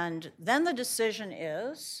 And then the decision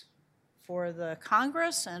is, for the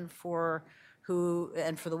Congress and for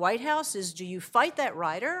the White House, is do you fight that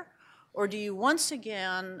rider, or do you once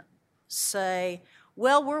again say,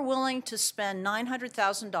 well, we're willing to spend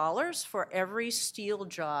 $900,000 for every steel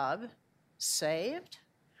job saved?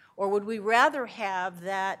 Or would we rather have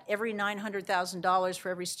that every $900,000 for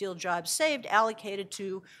every steel job saved allocated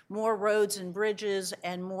to more roads and bridges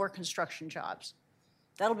and more construction jobs?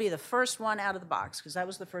 That'll be the first one out of the box, because that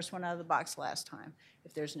was the first one out of the box last time,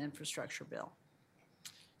 if there's an infrastructure bill.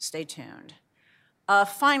 Stay tuned.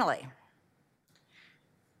 Finally,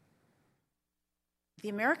 the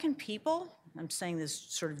American people, I'm saying this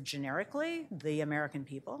sort of generically, the American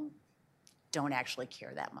people don't actually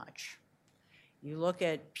care that much. You look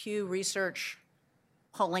at Pew Research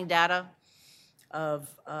polling data of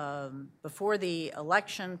before the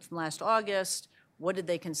election from last August, what did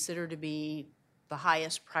they consider to be the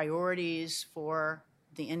highest priorities for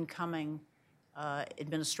the incoming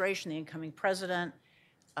administration, the incoming president?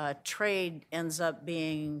 Trade ends up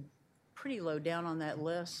being pretty low down on that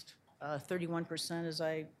list,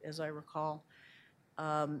 31% as I recall.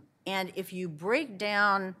 And if you break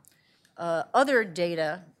down other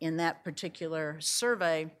data in that particular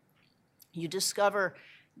survey, you discover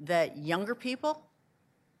that younger people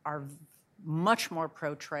are much more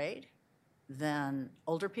pro-trade than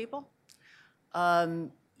older people.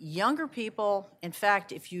 Younger people, in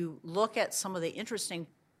fact, if you look at some of the interesting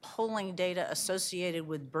polling data associated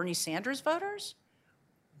with Bernie Sanders voters,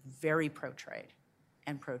 very pro-trade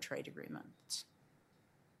and pro-trade agreements.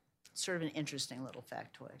 Sort of an interesting little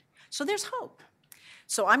factoid. So there's hope.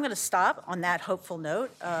 So I'm going to stop on that hopeful note.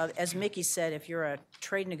 As Mickey said, if you're a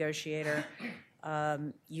trade negotiator,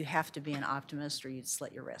 you have to be an optimist or you'd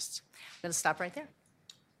slit your wrists. I'm going to stop right there.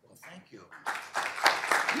 Well, thank you.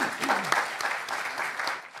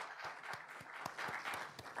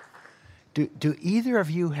 Do either of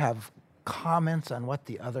you have comments on what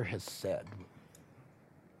the other has said?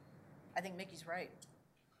 I think Mickey's right.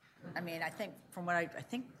 I mean, I think from what I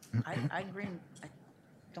think, I agree. I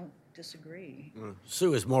don't disagree.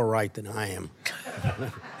 Sue is more right than I am.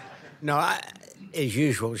 No, as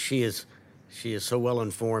usual, she is so well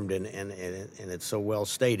informed and it's so well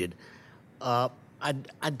stated. I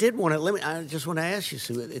did want to I just want to ask you,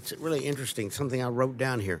 Sue. It's really interesting. Something I wrote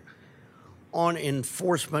down here on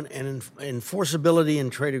enforcement and enforceability in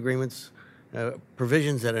trade agreements,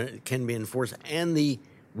 provisions that can be enforced, and the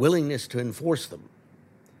willingness to enforce them.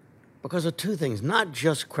 Because of two things, not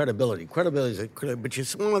just credibility. Credibility is but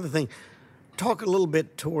just one other thing. Talk a little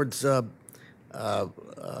bit towards the other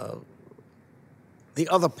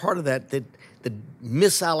part of that, the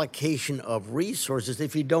misallocation of resources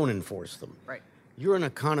if you don't enforce them. Right. You're an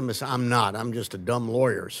economist. I'm not. I'm just a dumb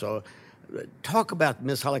lawyer. So talk about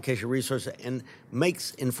misallocation of resources and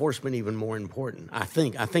makes enforcement even more important. I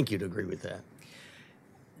think you'd agree with that.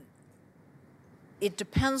 It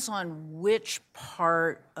depends on which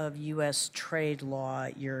part of U.S. trade law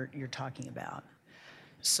you're talking about.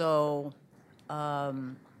 So,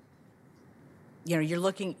 you're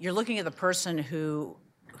looking at the person who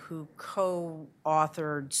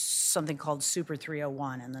co-authored something called Super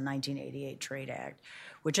 301 in the 1988 Trade Act,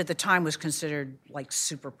 which at the time was considered like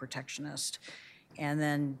super protectionist, and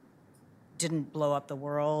then didn't blow up the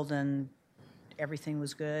world and everything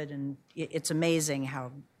was good. And it's amazing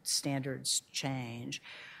how standards change.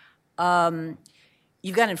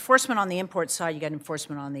 You've got enforcement on the import side, you've got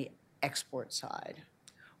enforcement on the export side.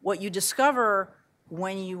 What you discover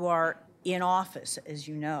when you are in office, as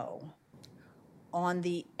you know, on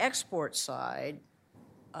the export side,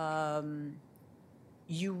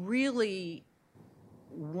 you really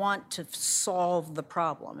want to solve the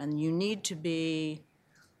problem, and you need to be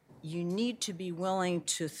willing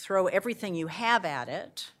to throw everything you have at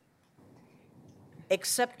it,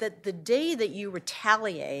 except that the day that you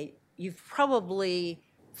retaliate, you've probably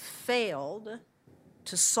failed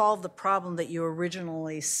to solve the problem that you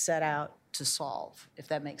originally set out to solve, if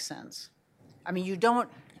that makes sense. I mean, you don't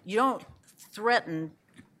threaten,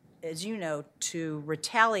 as you know, to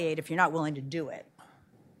retaliate if you're not willing to do it.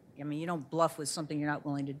 I mean, you don't bluff with something you're not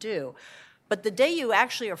willing to do. But the day you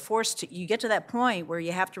actually are forced to, you get to that point where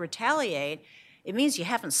you have to retaliate, it means you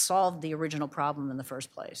haven't solved the original problem in the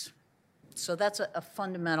first place. So that's a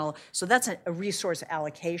fundamental, so that's a resource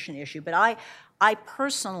allocation issue. But I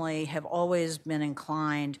personally have always been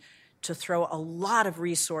inclined to throw a lot of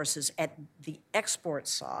resources at the export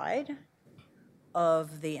side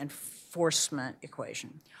of the enforcement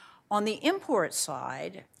equation. On the import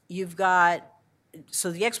side, you've got,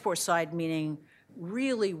 so the export side meaning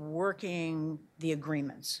really working the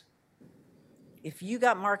agreements. If you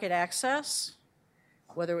got market access,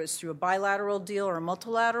 whether it was through a bilateral deal or a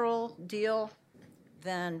multilateral deal,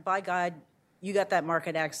 then by God, you got that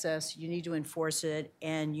market access, you need to enforce it,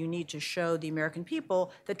 and you need to show the American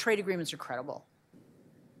people that trade agreements are credible.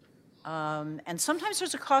 And sometimes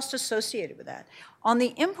there's a cost associated with that. On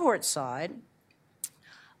the import side,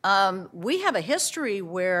 we have a history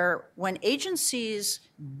where when agencies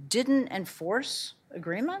didn't enforce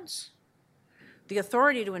agreements, the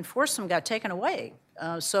authority to enforce them got taken away.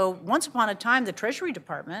 So once upon a time, the Treasury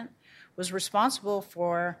Department was responsible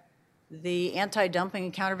for the anti-dumping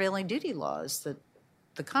and countervailing duty laws that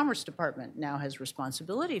the Commerce Department now has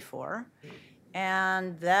responsibility for.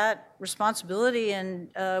 And that responsibility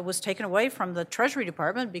was taken away from the Treasury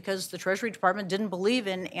Department because the Treasury Department didn't believe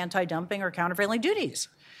in anti-dumping or countervailing duties.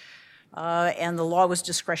 And the law was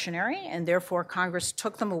discretionary, and therefore Congress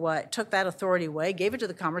took that authority away, gave it to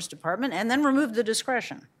the Commerce Department, and then removed the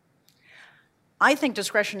discretion. I think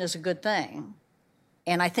discretion is a good thing,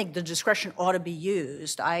 and I think the discretion ought to be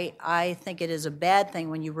used. I think it is a bad thing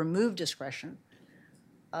when you remove discretion,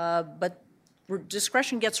 but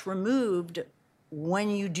discretion gets removed when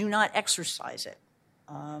you do not exercise it,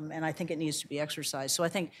 and I think it needs to be exercised. So I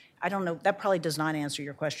don't know, that probably does not answer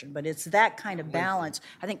your question, but it's that kind of balance.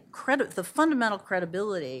 I think the fundamental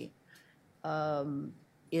credibility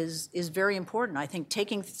is very important. I think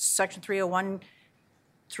taking Section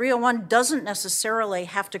 301 doesn't necessarily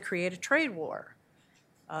have to create a trade war.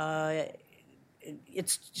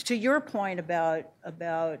 It's to your point about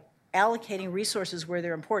allocating resources where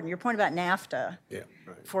they're important. Your point about NAFTA,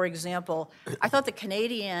 for example, I thought the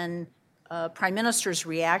Canadian Prime Minister's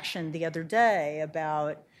reaction the other day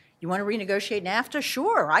about, you want to renegotiate NAFTA?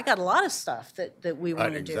 Sure, I got a lot of stuff that we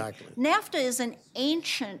want to do. NAFTA is an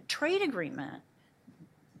ancient trade agreement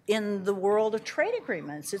in the world of trade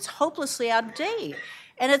agreements. It's hopelessly out of date.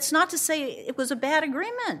 And it's not to say it was a bad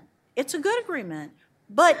agreement. It's a good agreement.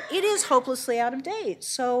 But it is hopelessly out of date.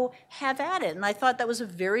 So have at it. And I thought that was a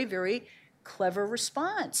very, very clever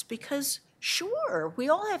response because, sure, we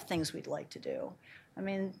all have things we'd like to do. I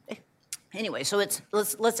mean, anyway, so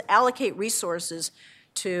let's allocate resources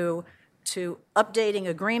to updating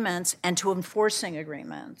agreements and to enforcing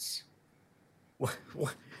agreements.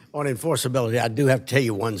 On enforceability, I do have to tell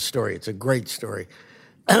you one story. It's a great story.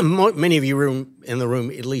 Many of you in the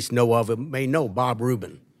room at least know of him, may know Bob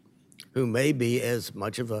Rubin, who may be as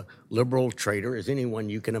much of a liberal trader as anyone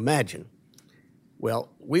you can imagine. Well,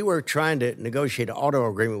 we were trying to negotiate an auto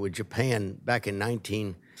agreement with Japan back in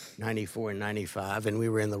 1994 and 95, and we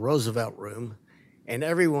were in the Roosevelt room, and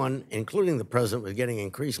everyone, including the president, was getting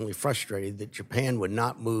increasingly frustrated that Japan would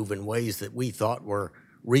not move in ways that we thought were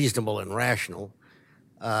reasonable and rational.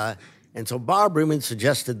 And so Bob Rubin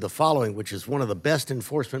suggested the following, which is one of the best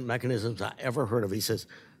enforcement mechanisms I ever heard of. He says,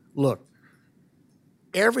 look,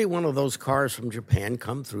 every one of those cars from Japan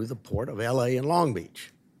come through the port of L.A. and Long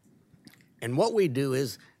Beach. And what we do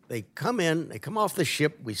is they come in, they come off the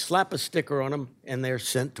ship, we slap a sticker on them, and they're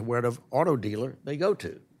sent to where the auto dealer they go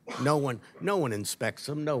to. No one inspects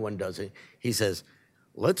them, no one does it. He says,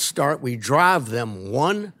 let's start, we drive them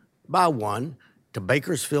one by one to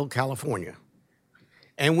Bakersfield, California.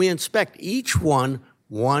 And we inspect each one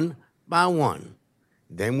by one.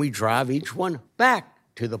 Then we drive each one back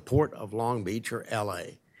to the port of Long Beach or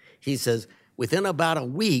L.A. He says, within about a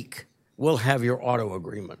week, we'll have your auto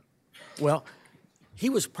agreement. Well, he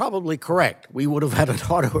was probably correct. We would have had an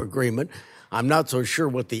auto agreement. I'm not so sure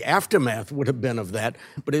what the aftermath would have been of that,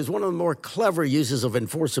 but it's one of the more clever uses of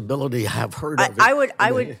enforceability I've heard of.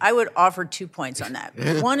 I would offer 2 points on that.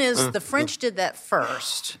 One is the French did that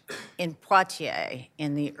first in Poitiers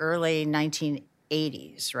in the early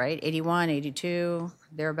 1980s, right? 81, 82,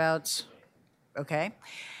 thereabouts. Okay.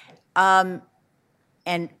 And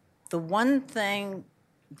the one thing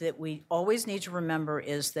that we always need to remember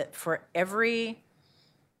is that for every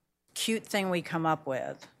cute thing we come up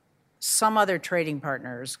with, some other trading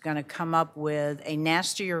partner is going to come up with a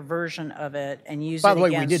nastier version of it and use it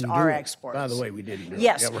against our exports. By the way, we didn't do it.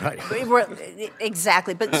 Yes, Yeah, right.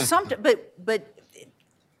 Exactly. But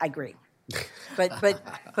I agree.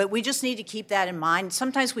 But we just need to keep that in mind.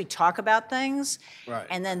 Sometimes we talk about things, Right.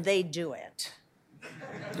 and then they do it.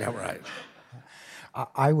 Yeah, right.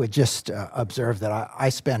 I would just observe that I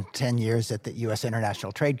spent 10 years at the U.S.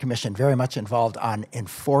 International Trade Commission, very much involved on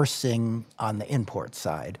enforcing on the import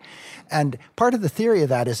side. And part of the theory of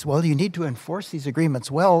that is, well, you need to enforce these agreements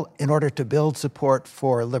well in order to build support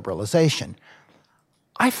for liberalization.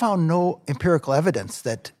 I found no empirical evidence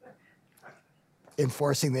that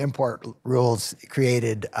enforcing the import rules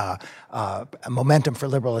created a momentum for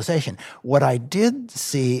liberalization. What I did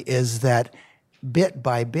see is that bit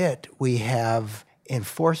by bit, we have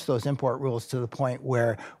enforced those import rules to the point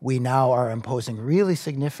where we now are imposing really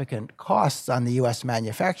significant costs on the U.S.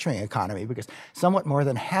 manufacturing economy, because somewhat more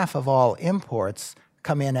than half of all imports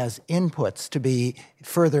come in as inputs to be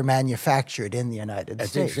further manufactured in the United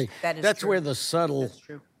That's States. interesting. That is That's true. where the subtle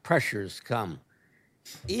pressures come.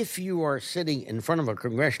 If you are sitting in front of a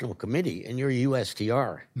congressional committee and you're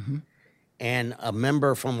USTR, and a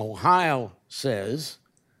member from Ohio says,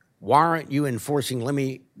 why aren't you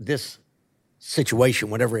enforcing this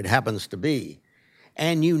situation, whatever it happens to be,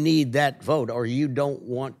 and you need that vote, or you don't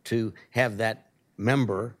want to have that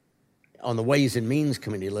member on the Ways and Means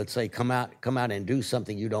Committee, let's say, come out and do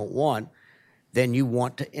something you don't want, then you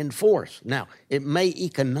want to enforce. Now, it may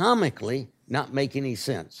economically not make any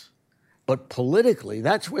sense, but politically,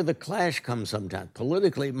 that's where the clash comes sometimes.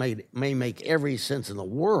 Politically, it may make every sense in the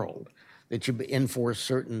world that you enforce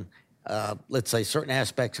certain let's say, certain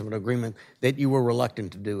aspects of an agreement that you were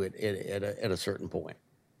reluctant to do it at a certain point.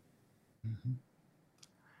 Mm-hmm.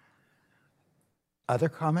 Other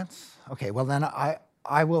comments? Okay, well then I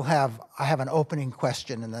have an opening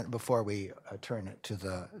question, and then before we turn it to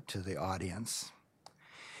the audience.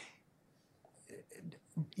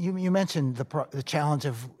 You mentioned the challenge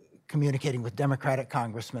of communicating with Democratic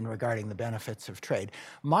congressmen regarding the benefits of trade.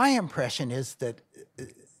 My impression is that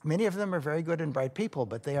many of them are very good and bright people,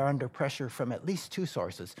 but they are under pressure from at least two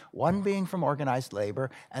sources, one being from organized labor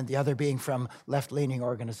and the other being from left-leaning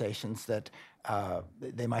organizations that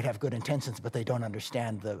they might have good intentions, but they don't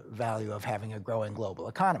understand the value of having a growing global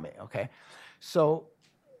economy, okay? So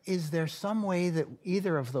is there some way that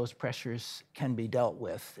either of those pressures can be dealt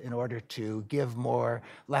with in order to give more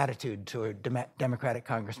latitude to a Democratic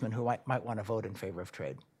congressman who might want to vote in favor of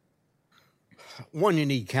trade? One, you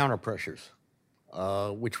need counter pressures.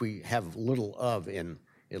 Which we have little of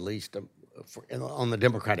at least on the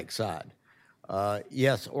Democratic side.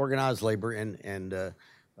 Yes, organized labor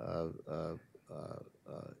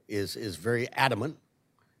is very adamant,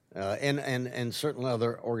 and certain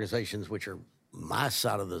other organizations which are my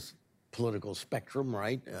side of the political spectrum,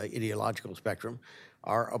 right, ideological spectrum,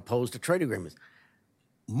 are opposed to trade agreements.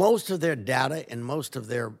 Most of their data and most of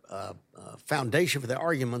their foundation for their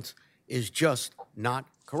arguments is just not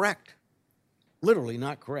correct. Literally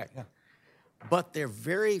not correct. Yeah. But there are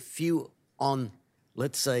very few on,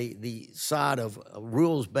 let's say, the side of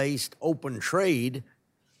rules-based open trade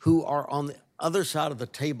who are on the other side of the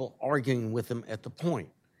table arguing with them at the point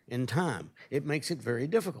in time. It makes it very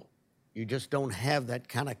difficult. You just don't have that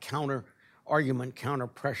kind of counter argument, counter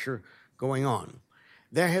pressure going on.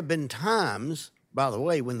 There have been times, by the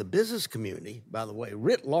way, when the business community, by the way,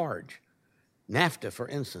 writ large, NAFTA, for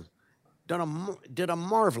instance, did a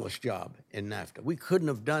marvelous job in NAFTA. We couldn't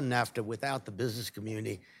have done NAFTA without the business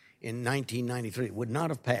community in 1993. It would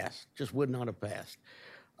not have passed, just would not have passed.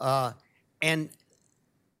 And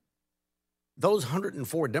those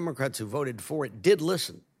 104 Democrats who voted for it did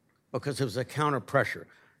listen, because there was a counter pressure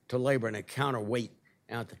to labor and a counterweight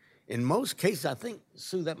out there. In most cases, I think,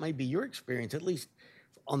 Sue, that may be your experience, at least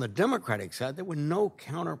on the Democratic side, there were no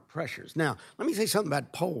counter pressures. Now, let me say something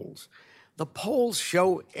about polls. The polls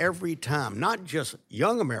show every time, not just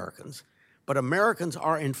young Americans, but Americans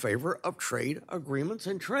are in favor of trade agreements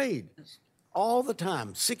and trade. All the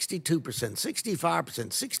time, 62%,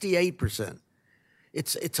 65%, 68%.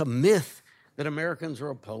 It's a myth that Americans are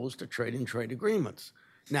opposed to trade and trade agreements.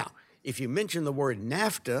 Now, if you mention the word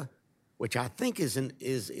NAFTA, which I think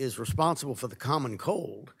is responsible for the common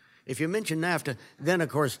cold, if you mention NAFTA, then of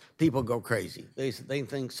course people go crazy. They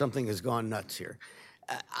think something has gone nuts here.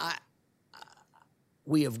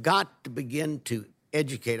 We have got to begin to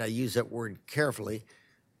educate, I use that word carefully,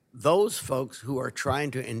 those folks who are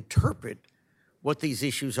trying to interpret what these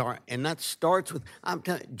issues are. And that starts with,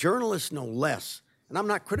 journalists know less. And I'm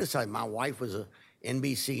not criticizing. My wife was a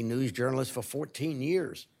NBC News journalist for 14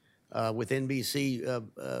 years with NBC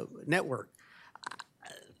Network.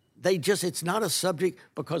 It's not a subject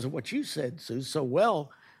because of what you said, Sue, so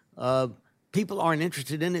well. People aren't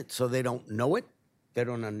interested in it, so they don't know it, they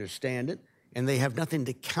don't understand it, and they have nothing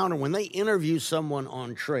to counter. When they interview someone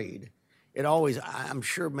on trade, it always, I'm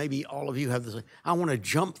sure maybe all of you have this, I want to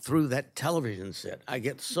jump through that television set. I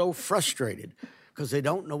get so frustrated because they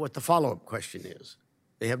don't know what the follow-up question is.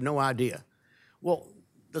 They have no idea. Well,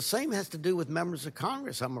 the same has to do with members of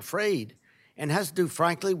Congress, I'm afraid, and has to do,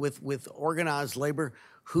 frankly, with organized labor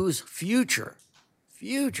whose future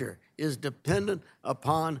is dependent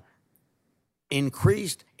upon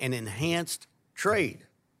increased and enhanced trade.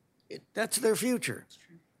 That's their future.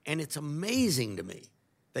 And it's amazing to me.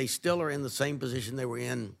 They still are in the same position they were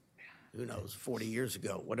in, who knows, 40 years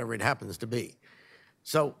ago, whatever it happens to be.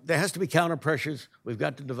 So there has to be counter pressures. We've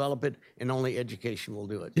got to develop it, and only education will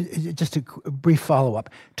do it. Just a brief follow-up.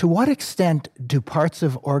 To what extent do parts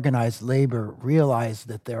of organized labor realize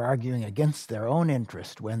that they're arguing against their own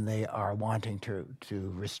interest when they are wanting to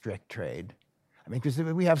restrict trade? I mean, because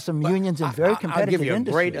we have some unions in very competitive industries.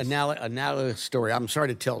 I'll give you a great analogous story. I'm sorry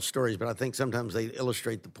to tell stories, but I think sometimes they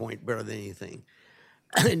illustrate the point better than anything.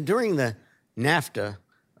 During the NAFTA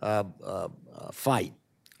fight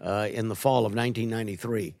in the fall of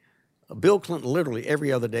 1993, Bill Clinton literally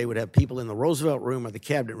every other day would have people in the Roosevelt room or the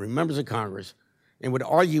cabinet room, members of Congress, and would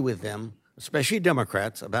argue with them, especially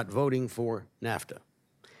Democrats, about voting for NAFTA.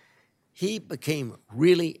 He became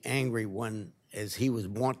really angry when, as he was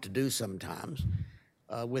wont to do sometimes,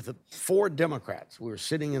 with 4 Democrats. We were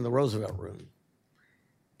sitting in the Roosevelt room.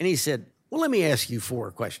 And he said, well, let me ask you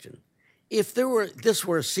 4 questions. If this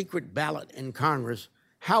were a secret ballot in Congress,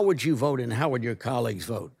 how would you vote and how would your colleagues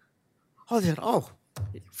vote? Oh, they said,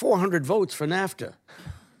 400 votes for NAFTA.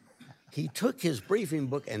 He took his briefing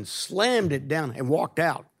book and slammed it down and walked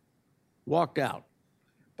out.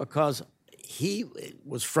 Because he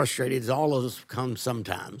was frustrated, as all of us come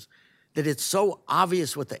sometimes, that it's so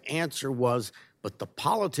obvious what the answer was, but the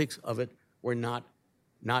politics of it were not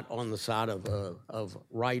on the side of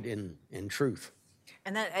right and truth.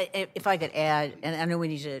 And that, if I could add, and I know we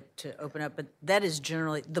need to open up, but that is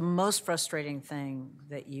generally the most frustrating thing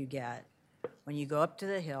that you get when you go up to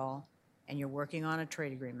the Hill and you're working on a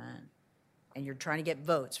trade agreement and you're trying to get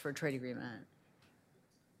votes for a trade agreement.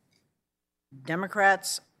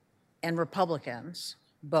 Democrats and Republicans,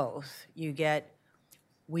 both, you get,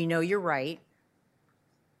 we know you're right,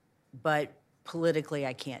 but politically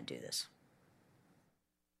I can't do this.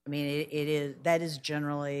 I mean, that is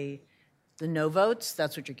generally the no votes,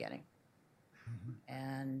 that's what you're getting. Mm-hmm.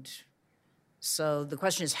 And so the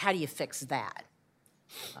question is, how do you fix that?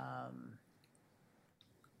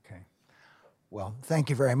 Okay. Well, thank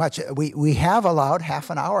you very much. We have allowed half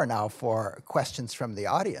an hour now for questions from the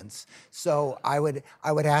audience. So I would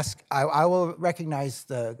ask, I will recognize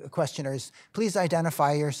the questioners. Please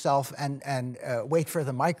identify yourself and wait for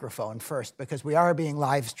the microphone first, because we are being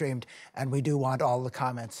live streamed and we do want all the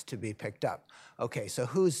comments to be picked up. Okay, so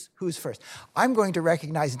who's first? I'm going to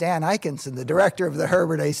recognize Dan Eikenson, the director of the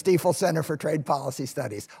Herbert A. Stiefel Center for Trade Policy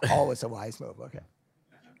Studies. Always a wise move, okay.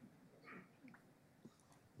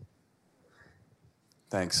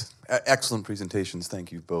 Thanks. Excellent presentations.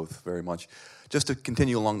 Thank you both very much. Just to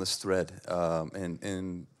continue along this thread,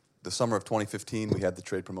 in the summer of 2015, we had the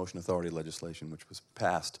Trade Promotion Authority legislation, which was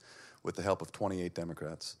passed with the help of 28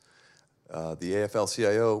 Democrats. The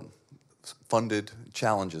AFL-CIO funded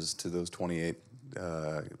challenges to those 28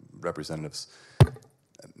 representatives.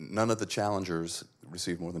 None of the challengers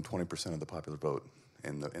received more than 20% of the popular vote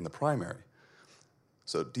in the primary.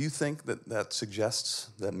 So do you think that suggests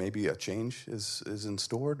that maybe a change is in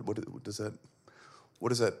store? Does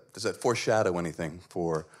that foreshadow anything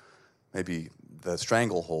for maybe the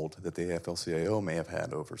stranglehold that the AFL-CIO may have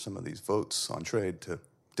had over some of these votes on trade to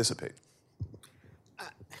dissipate?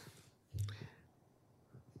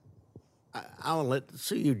 I'll let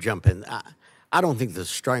Sue you jump in. I don't think the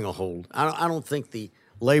stranglehold, I don't think the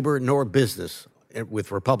labor nor business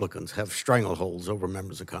with Republicans have strangleholds over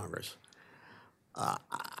members of Congress.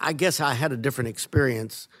 I guess I had a different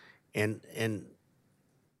experience, and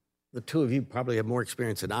the two of you probably have more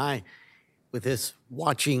experience than I with this,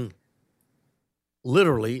 watching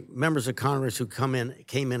literally members of Congress who came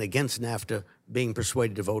in against NAFTA being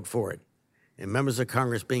persuaded to vote for it, and members of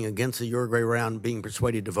Congress being against the Uruguay round being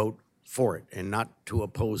persuaded to vote for it and not to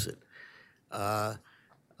oppose it.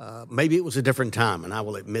 Maybe it was a different time, and I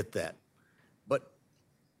will admit that. But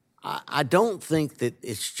I don't think that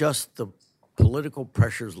it's just the political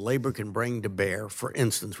pressures labor can bring to bear. For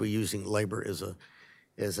instance, we're using labor as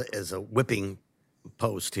a whipping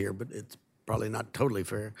post here, but it's probably not totally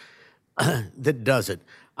fair, that does it.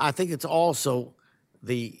 I think it's also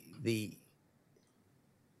the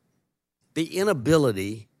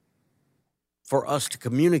inability for us to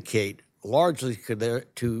communicate largely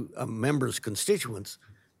to members' constituents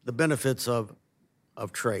the benefits of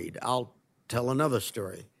trade. I'll tell another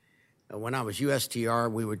story. When I was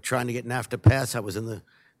USTR, we were trying to get NAFTA passed. I was in the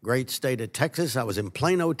great state of Texas. I was in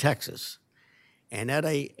Plano, Texas, and at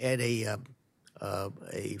a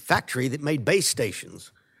factory that made base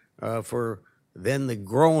stations for then the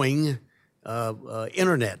growing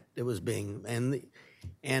internet that was being,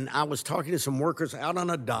 and I was talking to some workers out on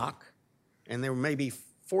a dock, and there were maybe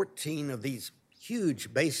 14 of these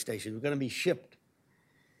huge base stations going to be shipped.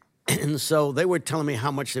 And so they were telling me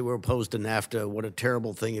how much they were opposed to NAFTA, what a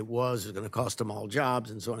terrible thing it was going to cost them all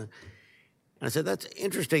jobs and so on. And I said, that's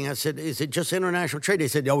interesting. I said, is it just international trade? They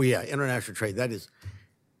said, oh, yeah, international trade, that is.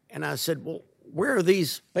 And I said, well, where are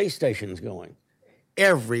these base stations going?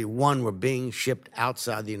 Every one were being shipped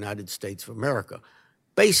outside the United States of America.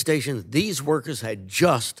 Base stations these workers had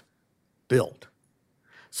just built.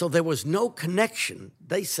 So there was no connection,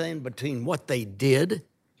 they saying, between what they did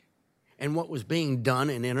and what was being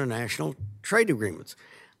done in international trade agreements.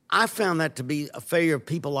 I found that to be a failure of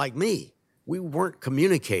people like me. We weren't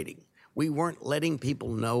communicating. We weren't letting people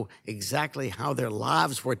know exactly how their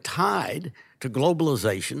lives were tied to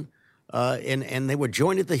globalization, and they were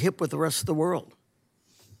joined at the hip with the rest of the world.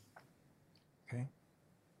 Okay.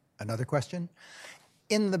 Another question?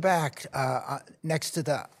 In the back, next to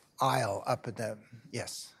the aisle up at the,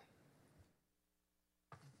 yes.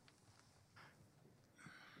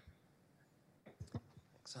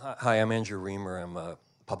 Hi, I'm Andrew Reamer. I'm a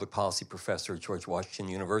public policy professor at George Washington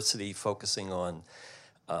University, focusing on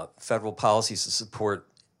federal policies to support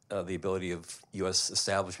the ability of U.S.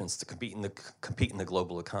 establishments to compete in the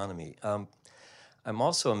global economy. I'm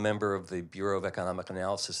also a member of the Bureau of Economic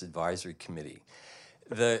Analysis Advisory Committee.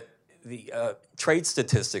 The trade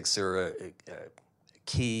statistics are a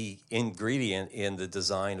key ingredient in the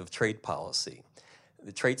design of trade policy.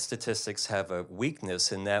 The trade statistics have a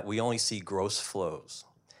weakness in that we only see gross flows.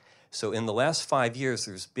 So in the last 5 years,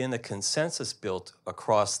 there's been a consensus built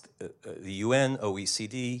across the UN,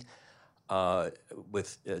 OECD,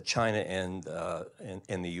 with China and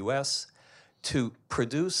the US to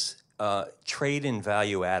produce trade and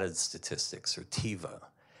value-added statistics, or TIVA.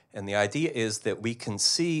 And the idea is that we can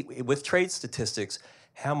see, with trade statistics,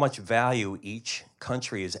 how much value each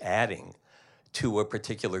country is adding to a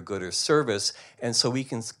particular good or service, and so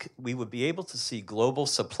we would be able to see global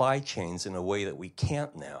supply chains in a way that we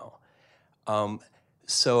can't now.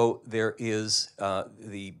 So there is,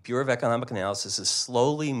 the Bureau of Economic Analysis is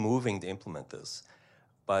slowly moving to implement this,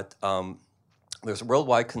 but there's a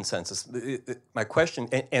worldwide consensus. My question,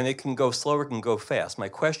 and it can go slower, it can go fast. My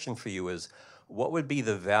question for you is, what would be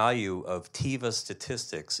the value of TIVA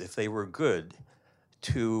statistics if they were good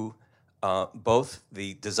to both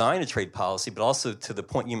the design of trade policy, but also to the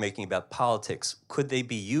point you're making about politics? Could they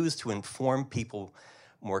be used to inform people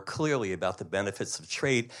more clearly about the benefits of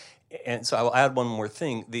trade? And so I will add one more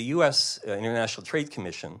thing. The U.S. International Trade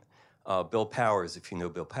Commission, Bill Powers, if you know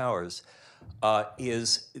Bill Powers,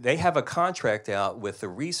 they have a contract out with a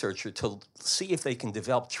researcher to see if they can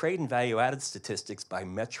develop trade and value-added statistics by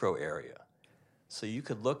metro area. So you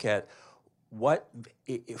could look at what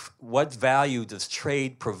value does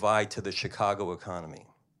trade provide to the Chicago economy?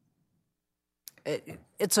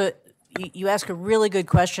 You ask a really good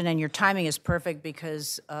question, and your timing is perfect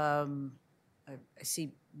because I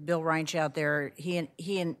see Bill Reinsch out there. He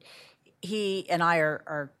and I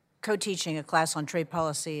are co-teaching a class on trade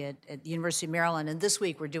policy at the University of Maryland, and this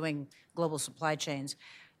week we're doing global supply chains.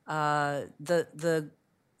 The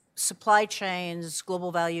supply chains,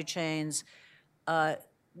 global value chains,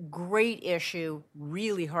 great issue,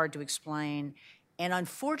 really hard to explain, and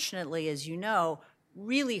unfortunately, as you know,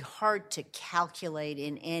 really hard to calculate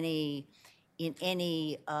in any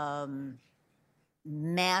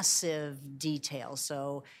massive detail.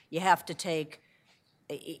 So you have to take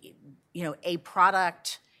a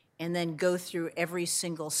product and then go through every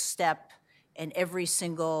single step and every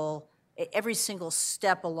single every single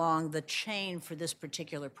step along the chain for this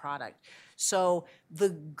particular product. So the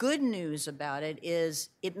good news about it is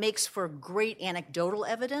it makes for great anecdotal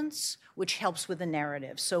evidence, which helps with the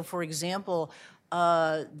narrative. So, for example,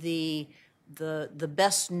 the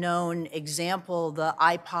best known example, the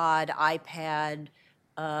iPod, iPad,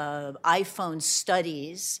 iPhone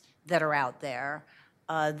studies that are out there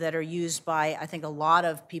that are used by, I think, a lot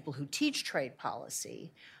of people who teach trade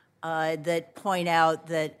policy that point out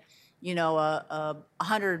that, you know, a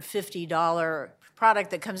 $150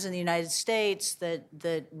 product that comes in the United States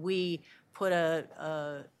that we put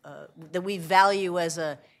that we value as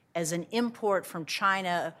an import from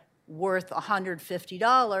China worth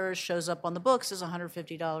 $150 shows up on the books as a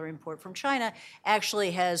 $150 import from China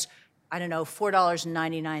actually has, I don't know,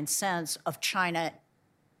 $4.99 of China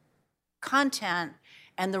content,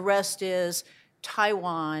 and the rest is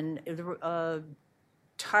Taiwan,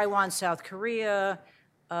 South Korea,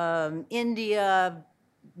 India,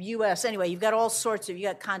 U.S. Anyway, you've got all sorts of, you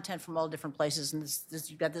got content from all different places, and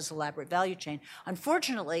you've got this elaborate value chain.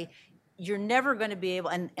 Unfortunately, you're never going to be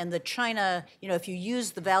able, and the China, you know, if you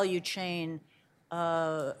use the value chain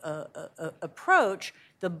approach,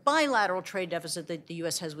 the bilateral trade deficit that the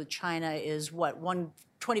U.S. has with China is what,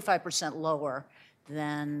 25% lower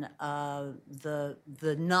than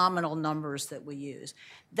the nominal numbers that we use.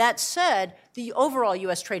 That said, the overall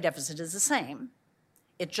U.S. trade deficit is the same.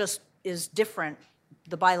 It just is different.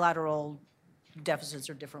 The bilateral deficits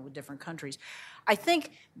are different with different countries. I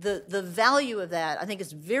think the value of that, I think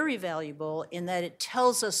it's very valuable in that it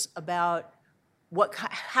tells us about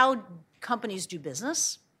how companies do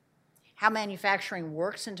business, how manufacturing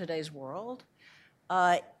works in today's world.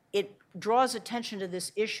 It draws attention to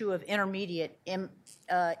this issue of intermediate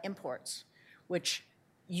imports, which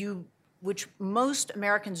most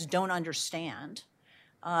Americans don't understand,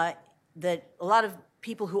 that a lot of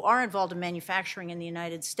people who are involved in manufacturing in the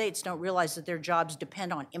United States don't realize that their jobs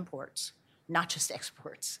depend on imports, not just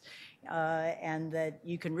exports, and that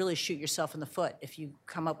you can really shoot yourself in the foot if you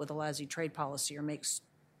come up with a lousy trade policy or make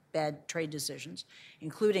bad trade decisions,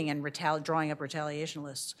 including in drawing up retaliation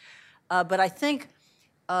lists. But I think,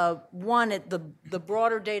 the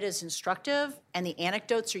broader data is instructive and the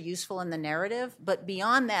anecdotes are useful in the narrative, but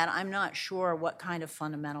beyond that, I'm not sure what kind of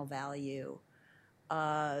fundamental value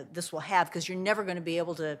this will have, because you're never going to be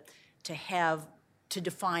able to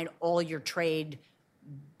define all your trade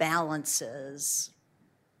balances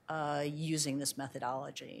using this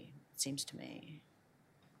methodology, it seems to me.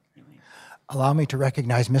 Anyway. Allow me to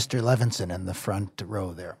recognize Mr. Levinson in the front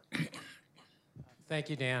row there. Thank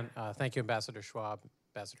you, Dan. Thank you, Ambassador Schwab,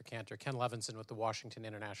 Ambassador Cantor. Ken Levinson with the Washington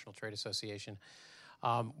International Trade Association.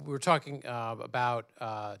 We were talking about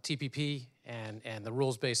TPP and the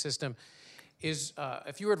rules-based system.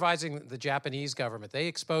 If you were advising the Japanese government, they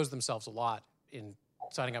exposed themselves a lot in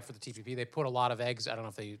signing up for the TPP. They put a lot of eggs, I don't know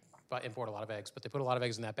if they import a lot of eggs, but they put a lot of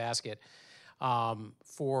eggs in that basket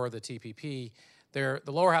for the TPP. The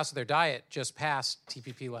lower house of their diet just passed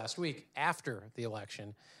TPP last week after the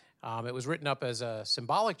election. It was written up as a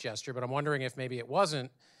symbolic gesture, but I'm wondering if maybe it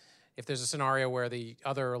wasn't, if there's a scenario where the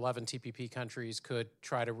other 11 TPP countries could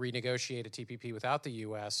try to renegotiate a TPP without the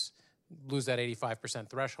U.S., lose that 85%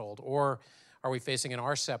 threshold, or are we facing an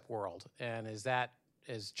RCEP world? And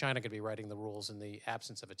is China going to be writing the rules in the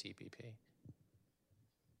absence of a TPP?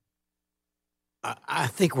 I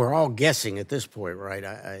think we're all guessing at this point, right?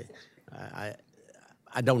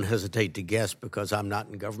 I don't hesitate to guess because I'm not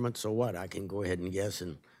in government, so what? I can go ahead and guess,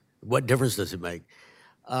 and what difference does it make?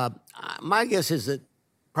 My guess is that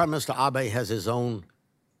Prime Minister Abe has his own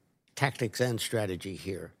tactics and strategy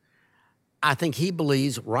here. I think he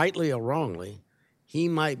believes, rightly or wrongly, he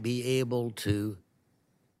might be able to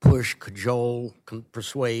push, cajole,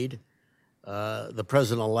 persuade the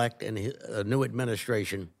president-elect and his new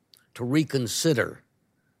administration to reconsider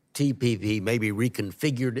TPP, maybe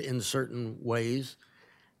reconfigured in certain ways.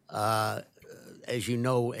 As you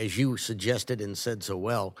know, as you suggested and said so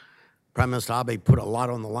well, Prime Minister Abe put a lot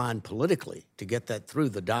on the line politically to get that through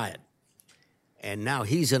the Diet. And now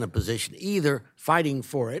he's in a position either fighting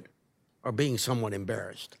for it or being somewhat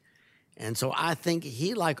embarrassed. And so I think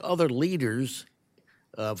he, like other leaders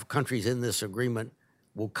of countries in this agreement,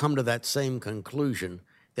 will come to that same conclusion,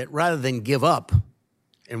 that rather than give up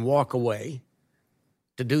and walk away,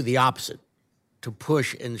 to do the opposite, to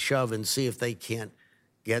push and shove and see if they can't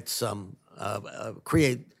get some,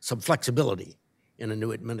 create some flexibility in a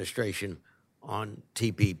new administration on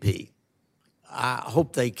TPP. I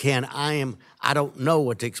hope they can. I don't know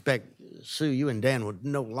what to expect. Sue, you and Dan would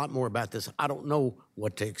know a lot more about this. I don't know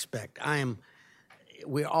what to expect.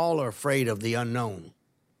 We all are afraid of the unknown,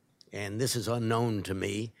 and this is unknown to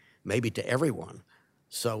me. maybe to everyone.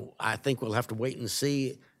 So I think we'll have to wait and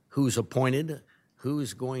see who's appointed,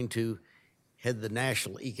 who's going to head the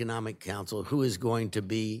National Economic Council, who is going to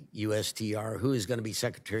be USTR, who is going to be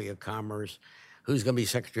Secretary of Commerce, who's going to be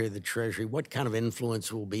Secretary of the Treasury, what kind of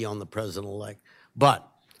influence will be on the president-elect. But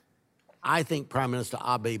I think Prime Minister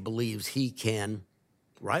Abe believes he can,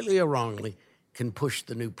 rightly or wrongly, can push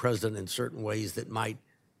the new president in certain ways that might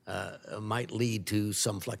lead to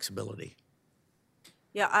some flexibility.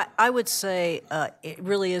 Yeah, I would say it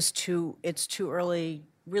really is it's too early,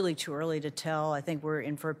 really too early to tell. I think we're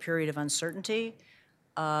in for a period of uncertainty.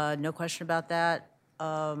 No question about that.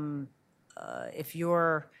 If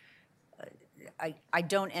you're, I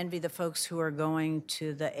don't envy the folks who are going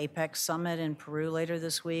to the APEC summit in Peru later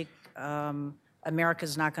this week.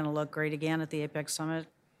 America's not going to look great again at the APEC summit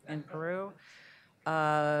in Peru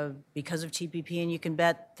because of TPP, and you can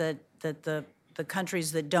bet that the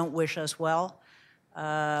countries that don't wish us well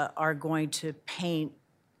are going to paint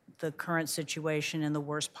the current situation in the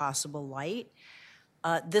worst possible light.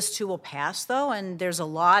 This too will pass, though, and there's a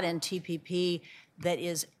lot in TPP that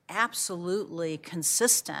is absolutely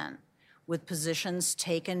consistent with positions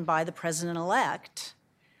taken by the president-elect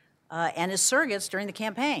and his surrogates during the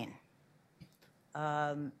campaign,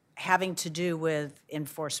 having to do with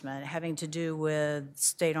enforcement, having to do with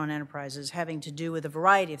state-owned enterprises, having to do with a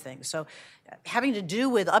variety of things. So having to do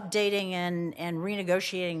with updating and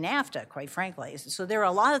renegotiating NAFTA, quite frankly. So there are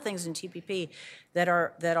a lot of things in TPP that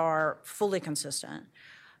are fully consistent.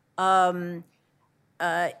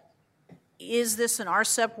 Is this an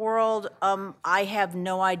RCEP world? I have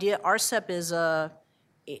no idea. RCEP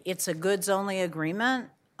it's a goods-only agreement.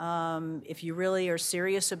 If you really are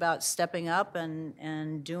serious about stepping up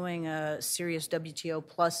and doing a serious WTO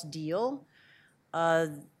plus deal,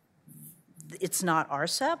 it's not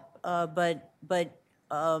RCEP. But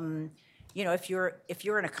you know, if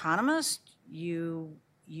you're an economist, you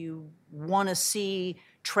want to see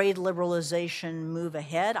trade liberalization move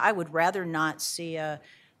ahead. I would rather not see an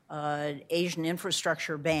Asian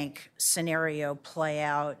infrastructure bank scenario play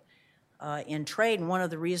out in trade. And one of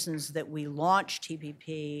the reasons that we launched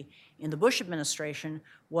TPP in the Bush administration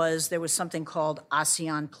was there was something called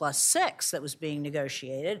ASEAN Plus 6 that was being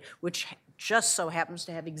negotiated, which just so happens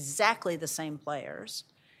to have exactly the same players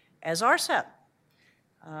as RCEP,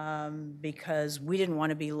 because we didn't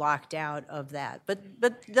want to be locked out of that. But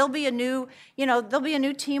there'll be a new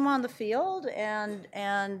team on the field, and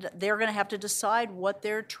they're going to have to decide what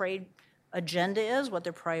their trade agenda is, what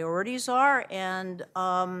their priorities are, and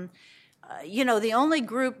the only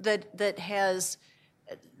group that has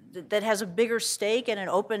a bigger stake in an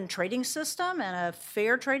open trading system and a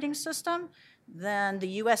fair trading system than the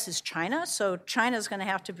U.S. is China. So China's going to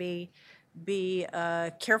have to be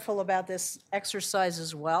careful about this exercise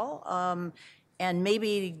as well, and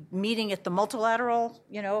maybe meeting at the multilateral,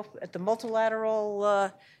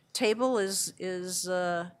 table is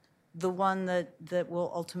the one that will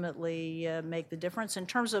ultimately make the difference in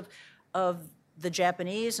terms of the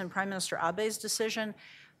Japanese and Prime Minister Abe's decision.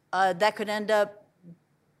 That could end up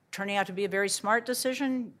turning out to be a very smart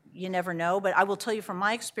decision. You never know, but I will tell you from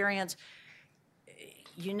my experience,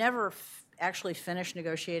 you never actually finish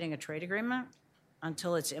negotiating a trade agreement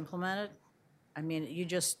until it's implemented. I mean,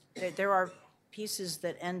 there are pieces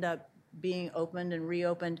that end up being opened and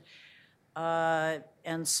reopened,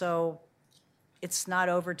 and so it's not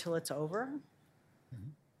over till it's over.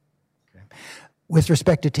 Okay. With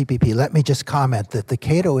respect to TPP, let me just comment that the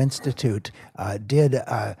Cato Institute did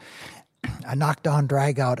a knock-down,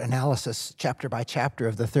 drag-out analysis, chapter by chapter,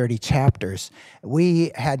 of the 30 chapters.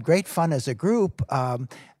 We had great fun as a group,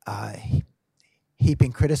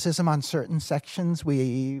 heaping criticism on certain sections.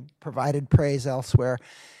 We provided praise elsewhere.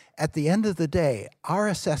 At the end of the day, our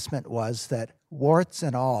assessment was that, warts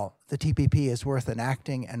and all, the TPP is worth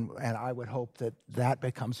enacting, and I would hope that that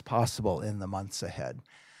becomes possible in the months ahead.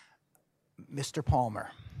 Mr.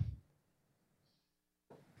 Palmer.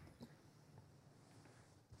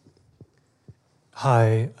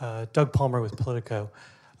 Hi, Doug Palmer with Politico.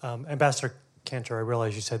 Ambassador Cantor, I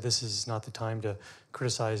realize you said this is not the time to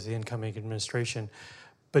criticize the incoming administration,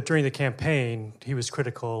 but during the campaign, he was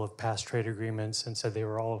critical of past trade agreements and said they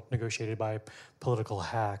were all negotiated by political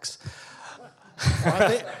hacks.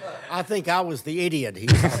 I think I was the idiot he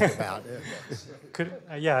talked about.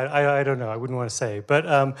 I don't know. I wouldn't want to say, but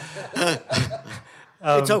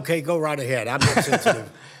it's okay. Go right ahead. I'm not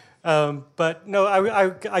sensitive. But no,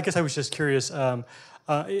 I guess I was just curious.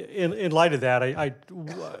 In light of that,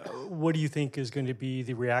 what do you think is going to be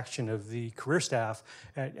the reaction of the career staff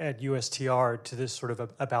at USTR to this sort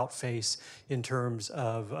of about face in terms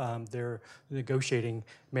of their negotiating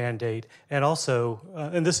mandate? And also,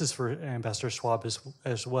 and this is for Ambassador Schwab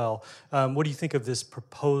as well, what do you think of this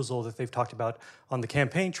proposal that they've talked about on the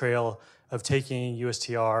campaign trail of taking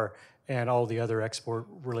USTR and all the other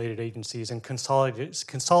export-related agencies and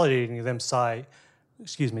consolidating them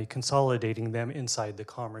inside the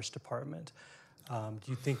Commerce Department?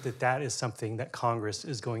 Do you think that that is something that Congress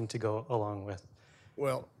is going to go along with?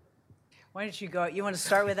 Well, Why don't you go? You want to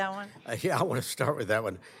start with that one? yeah, I want to start with that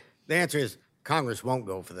one. The answer is Congress won't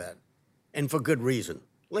go for that, and for good reason.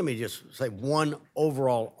 Let me just say one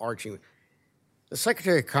overall arching. The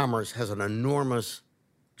Secretary of Commerce has an enormous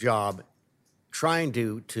job trying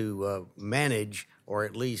to manage or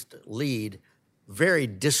at least lead very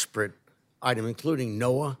disparate items, including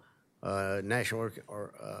NOAA, National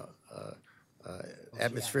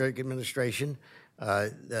Atmospheric Administration,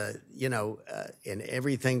 and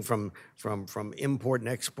everything from import and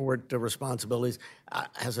export responsibilities,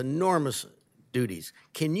 has enormous duties.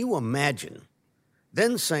 Can you imagine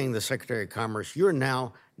then saying to the Secretary of Commerce, you're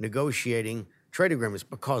now negotiating trade agreements?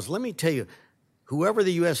 Because let me tell you, whoever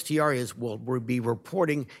the USTR is will be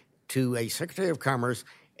reporting to a Secretary of Commerce,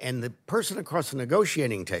 and the person across the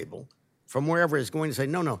negotiating table from wherever is going to say,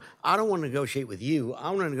 no, I don't want to negotiate with you. I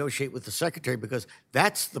want to negotiate with the Secretary because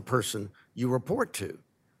that's the person you report to.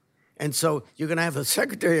 And so you're going to have the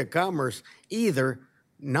Secretary of Commerce either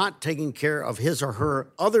not taking care of his or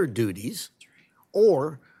her other duties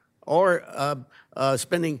or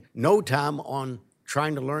spending no time on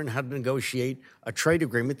trying to learn how to negotiate a trade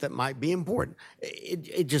agreement that might be important.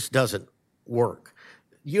 It just doesn't work.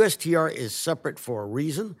 USTR is separate for a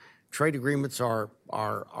reason. Trade agreements are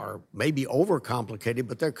maybe overcomplicated,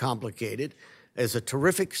 but they're complicated. There's a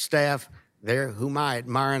terrific staff there whom I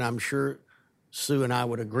admire, and I'm sure Sue and I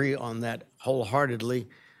would agree on that wholeheartedly.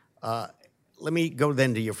 Let me go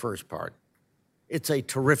then to your first part. It's a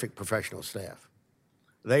terrific professional staff.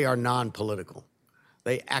 They are non-political.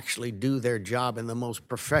 They actually do their job in the most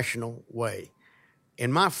professional way.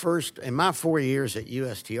 In my 4 years at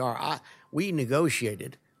USTR, we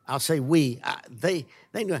negotiated. I'll say they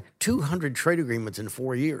 200 trade agreements in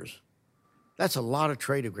 4 years. That's a lot of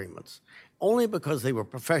trade agreements. Only because they were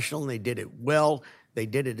professional and they did it well. They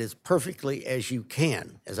did it as perfectly as you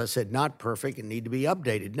can. As I said, not perfect and need to be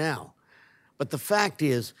updated now. But the fact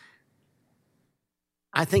is,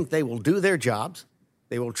 I think they will do their jobs.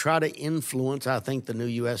 They will try to influence, I think, the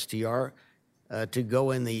new USTR to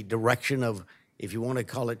go in the direction of, if you want to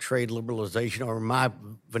call it trade liberalization, or my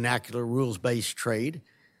vernacular, rules-based trade.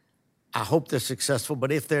 I hope they're successful,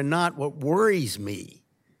 but if they're not, what worries me,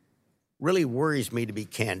 really worries me to be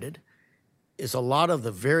candid, is a lot of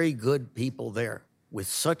the very good people there with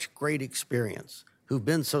such great experience who've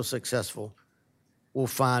been so successful will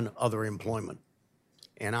find other employment.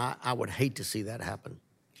 And I would hate to see that happen.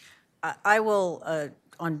 I will,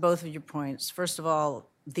 on both of your points, first of all,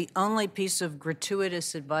 the only piece of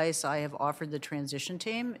gratuitous advice I have offered the transition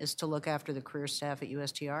team is to look after the career staff at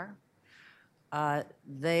USTR.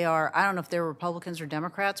 They are, I don't know if they're Republicans or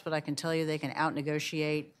Democrats, but I can tell you they can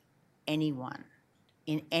out-negotiate anyone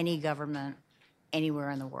in any government anywhere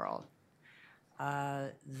in the world.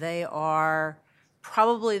 They are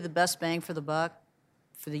probably the best bang for the buck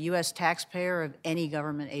for the U.S. taxpayer of any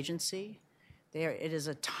government agency. It is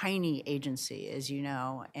a tiny agency, as you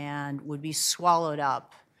know, and would be swallowed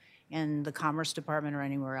up in the Commerce Department or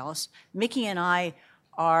anywhere else. Mickey and I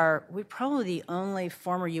we're probably the only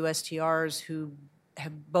former USTRs who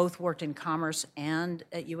have both worked in Commerce and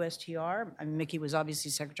at USTR. I mean, Mickey was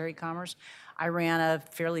obviously Secretary of Commerce. I ran a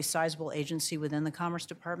fairly sizable agency within the Commerce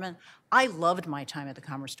Department. I loved my time at the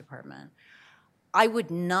Commerce Department. I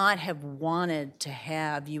would not have wanted to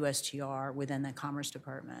have USTR within the Commerce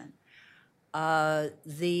Department.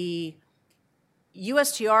 The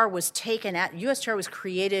USTR was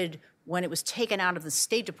created when it was taken out of the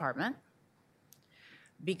State Department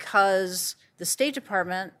because the State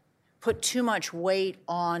Department put too much weight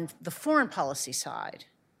on the foreign policy side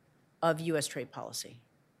of U.S. trade policy.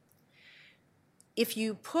 If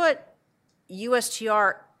you put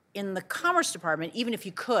USTR in the Commerce Department, even if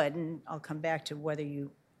you could, and I'll come back to whether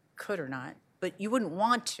you could or not, but you wouldn't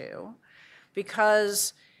want to,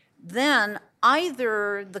 because then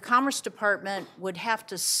either the Commerce Department would have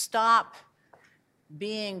to stop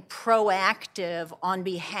being proactive on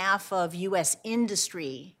behalf of U.S.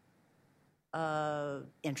 industry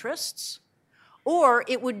interests, or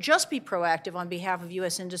it would just be proactive on behalf of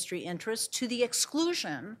U.S. industry interests to the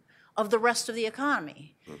exclusion of the rest of the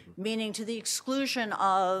economy, meaning to the exclusion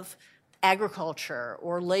of agriculture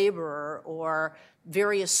or labor or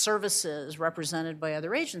various services represented by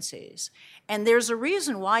other agencies. And there's a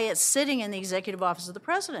reason why it's sitting in the executive office of the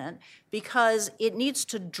president, because it needs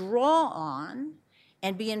to draw on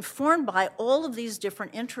and be informed by all of these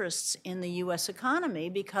different interests in the U.S. economy,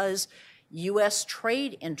 because U.S.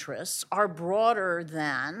 trade interests are broader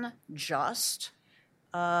than just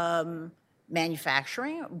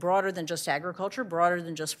manufacturing, broader than just agriculture, broader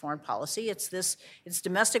than just foreign policy. It's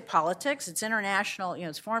domestic politics, it's international,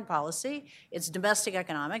 it's foreign policy, it's domestic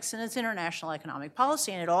economics, and it's international economic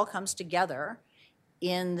policy, and it all comes together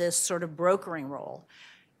in this sort of brokering role.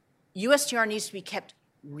 USTR needs to be kept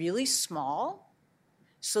really small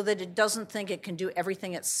so that it doesn't think it can do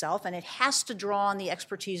everything itself, and it has to draw on the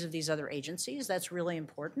expertise of these other agencies. That's really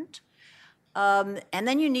important. And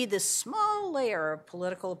then you need this small layer of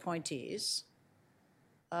political appointees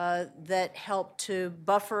that help to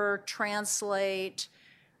buffer, translate,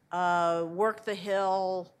 work the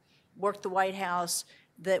Hill, work the White House,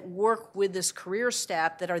 that work with this career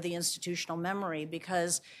staff that are the institutional memory,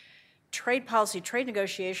 because trade policy, trade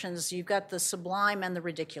negotiations, you've got the sublime and the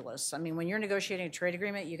ridiculous. I mean, when you're negotiating a trade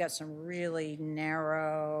agreement, you got some really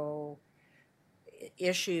narrow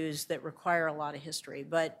issues that require a lot of history.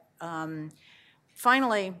 But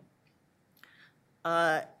finally,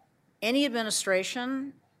 any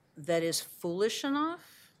administration that is foolish enough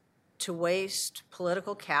to waste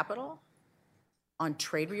political capital on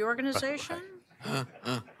trade reorganization, ask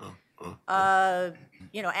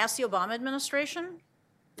the Obama administration.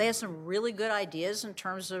 They had some really good ideas in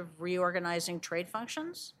terms of reorganizing trade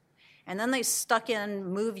functions. And then they stuck in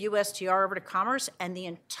move USTR over to Commerce, and the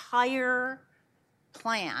entire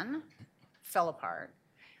plan fell apart.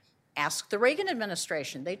 Ask the Reagan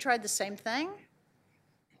administration. They tried the same thing.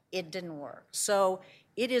 It didn't work. So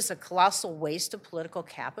it is a colossal waste of political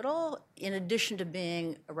capital, in addition to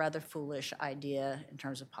being a rather foolish idea in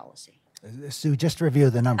terms of policy. Sue, just to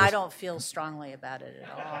review the numbers. I don't feel strongly about it at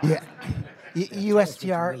all. Yeah.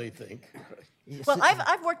 USTR. Really think. Well,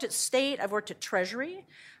 I've worked at state, I've worked at Treasury,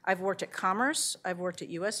 I've worked at Commerce, I've worked at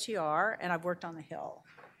USTR, and I've worked on the Hill.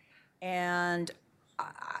 And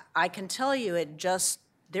I can tell you,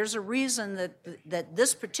 there's a reason that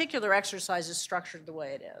this particular exercise is structured the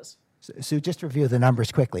way it is. So just to review the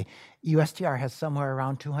numbers quickly. USTR has somewhere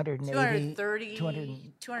around 280?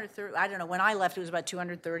 230, I don't know. When I left, it was about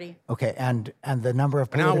 230. Okay, and the number of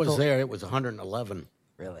When political... I was there, it was 111.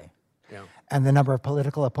 Really? Yeah. And the number of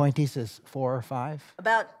political appointees is 4 or 5?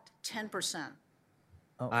 About 10%.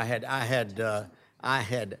 I had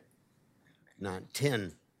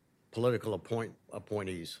 10 political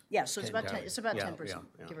appointees. Yeah, so it's about 10%, Yeah, 10%,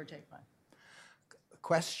 yeah. give or take 5.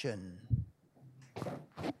 Question.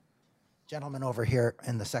 Gentleman over here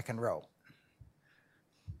in the second row,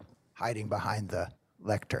 hiding behind the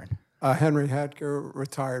lectern. Henry Hatker,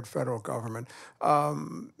 retired federal government.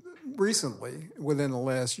 Recently, within the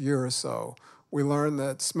last year or so, we learned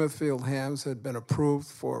that Smithfield hams had been approved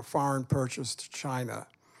for foreign purchase to China.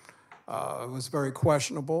 It was very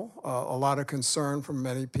questionable, a lot of concern from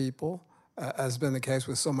many people, as has been the case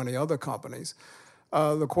with so many other companies.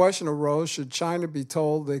 The question arose, should China be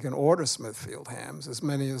told they can order Smithfield hams, as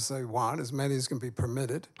many as they want, as many as can be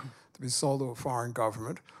permitted to be sold to a foreign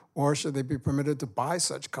government, or should they be permitted to buy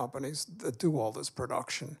such companies that do all this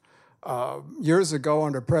production? Years ago,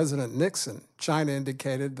 under President Nixon, China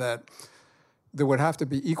indicated that there would have to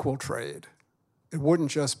be equal trade. It wouldn't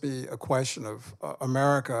just be a question of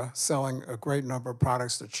America selling a great number of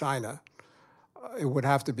products to China. It would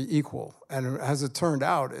have to be equal. And as it turned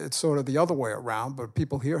out, it's sort of the other way around, but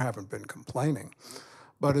people here haven't been complaining.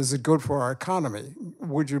 But is it good for our economy?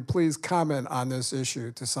 Would you please comment on this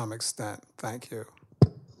issue to some extent? Thank you. Do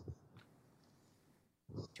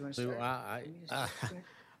you want to So start?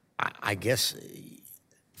 I guess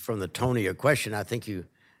from the tone of your question, I think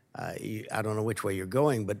I don't know which way you're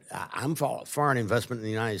going, but I'm for foreign investment in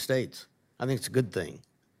the United States. I think it's a good thing.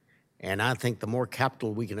 And I think the more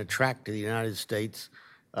capital we can attract to the United States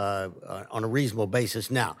on a reasonable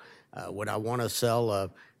basis. Now, would I want to sell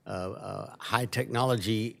a high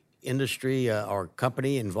technology industry or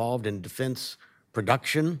company involved in defense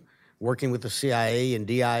production, working with the CIA and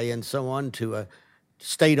DIA and so on, to a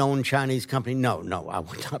state-owned Chinese company? No, I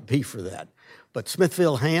would not be for that. But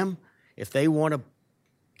Smithfield Ham, if they want to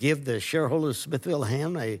give the shareholders of Smithfield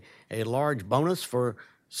Ham a large bonus for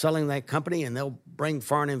selling that company, and they'll bring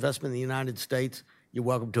foreign investment in the United States, you're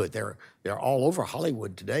welcome to it. They're all over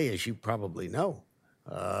Hollywood today, as you probably know.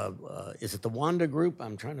 Is it the Wanda Group?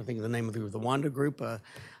 I'm trying to think of the name of the group. The Wanda Group.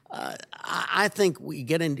 I think we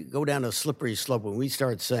go down a slippery slope when we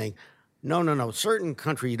start saying No. Certain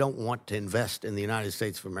countries don't want to invest in the United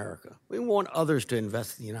States of America. We want others to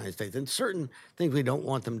invest in the United States, and certain things we don't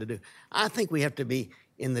want them to do. I think we have to be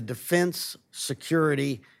in the defense,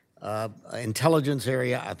 security, intelligence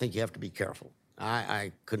area. I think you have to be careful.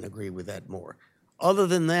 I couldn't agree with that more. Other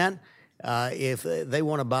than that, if they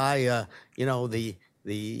want to buy,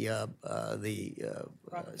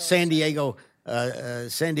 San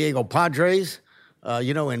Diego Padres,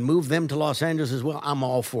 and move them to Los Angeles as well, I'm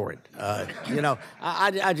all for it.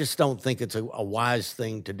 I just don't think it's a wise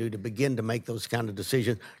thing to do to begin to make those kind of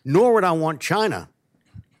decisions, nor would I want China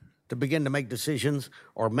to begin to make decisions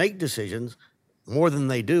more than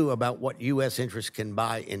they do about what U.S. interests can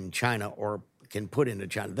buy in China or can put into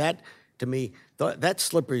China. That, to me, that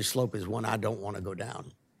slippery slope is one I don't want to go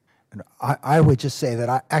down. And I would just say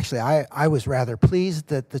that I was rather pleased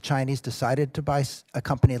that the Chinese decided to buy a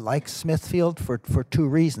company like Smithfield for two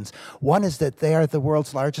reasons. One is that they are the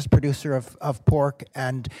world's largest producer of pork,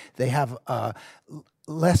 and they have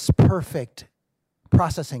less perfect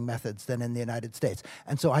processing methods than in the United States.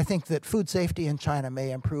 And so I think that food safety in China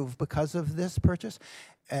may improve because of this purchase.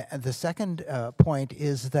 And the second point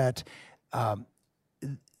is that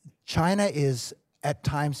China is at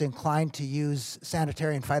times inclined to use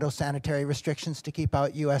sanitary and phytosanitary restrictions to keep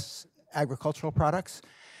out U.S. agricultural products.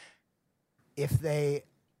 If they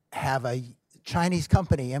have a Chinese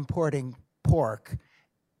company importing pork,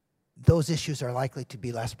 those issues are likely to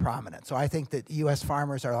be less prominent. So I think that U.S.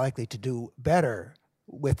 farmers are likely to do better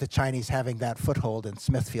with the Chinese having that foothold in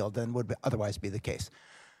Smithfield than would otherwise be the case.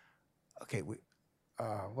 Okay,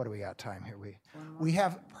 what do we got time here? We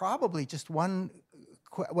have probably just one.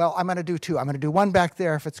 Well, I'm going to do two. I'm going to do one back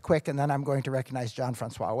there if it's quick, and then I'm going to recognize John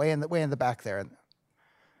Francois way in the back there.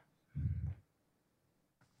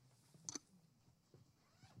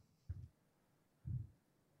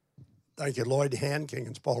 Thank you, Lloyd Hand, King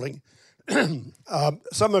and Spalding.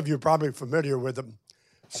 Some of you are probably familiar with the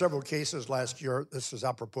several cases last year. This is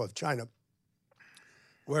apropos of China,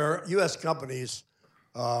 where U.S. companies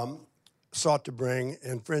sought to bring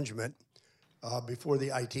infringement before the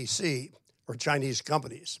ITC, or Chinese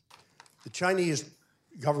companies. The Chinese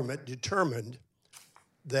government determined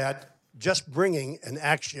that just bringing an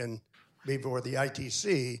action before the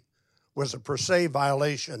ITC was a per se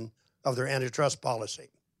violation of their antitrust policy.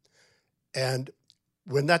 And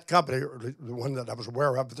when that company, or the one that I was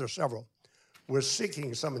aware of, but there are several, was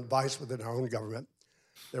seeking some advice within our own government,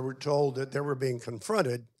 they were told that they were being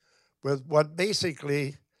confronted with what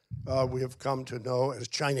basically we have come to know as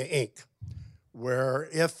China Inc., where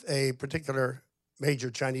if a particular major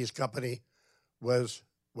Chinese company was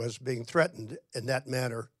being threatened in that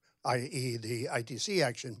manner, i.e. the ITC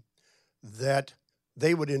action, that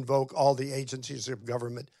they would invoke all the agencies of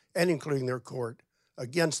government, and including their court,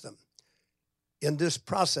 against them. In this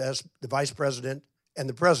process, the vice president and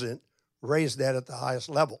the president raised that at the highest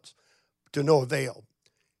levels to no avail.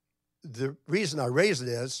 The reason I raise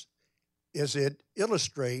this is it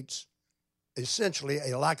illustrates essentially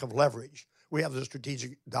a lack of leverage. We have the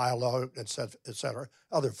strategic dialogue, et cetera,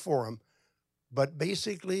 other forum. But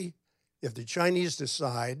basically, if the Chinese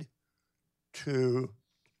decide to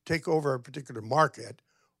take over a particular market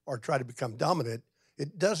or try to become dominant,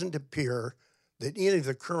 it doesn't appear that any of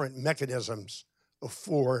the current mechanisms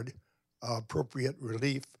afford appropriate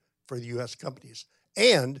relief for the U.S. companies.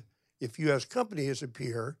 And if U.S. companies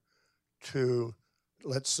appear to,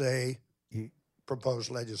 let's say,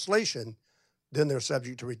 propose legislation, then they're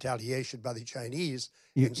subject to retaliation by the Chinese.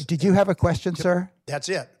 Did you have a question, sir? That's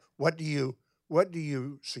it. What do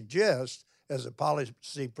you suggest as a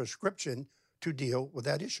policy prescription to deal with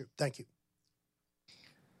that issue? Thank you.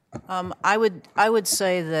 I would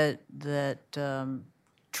say that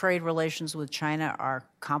trade relations with China are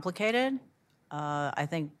complicated. I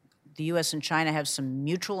think the U.S. and China have some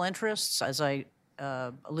mutual interests, as I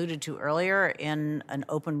alluded to earlier, in an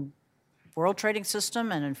open world trading system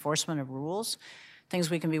and enforcement of rules, things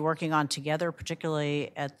we can be working on together, particularly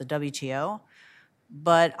at the WTO.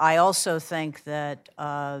 But I also think that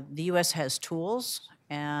the U.S. has tools,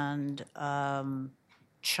 and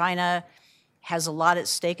China has a lot at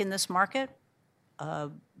stake in this market.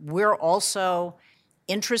 We're also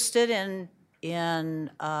interested in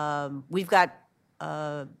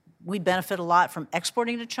we benefit a lot from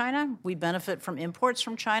exporting to China. We benefit from imports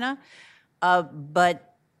from China. But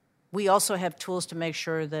we also have tools to make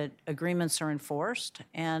sure that agreements are enforced,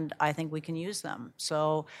 and I think we can use them.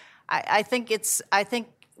 So I think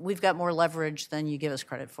we've got more leverage than you give us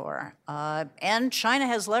credit for. And China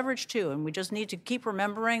has leverage too, and we just need to keep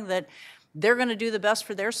remembering that they're going to do the best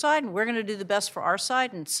for their side, and we're going to do the best for our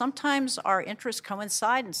side, and sometimes our interests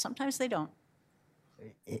coincide, and sometimes they don't.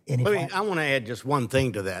 I want to add just one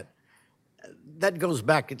thing to that. That goes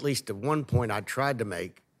back at least to one point I tried to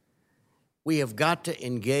make. We have got to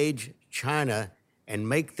engage China and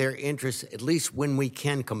make their interests, at least when we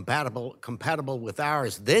can, compatible with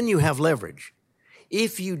ours. Then you have leverage.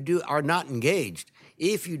 If you are not engaged,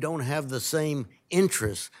 if you don't have the same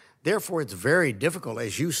interests, therefore it's very difficult,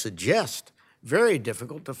 as you suggest, very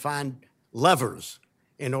difficult to find levers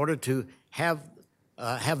in order to have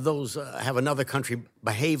another country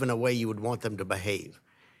behave in a way you would want them to behave.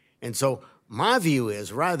 And so my view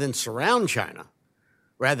is, rather than surround China,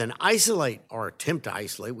 rather than isolate or attempt to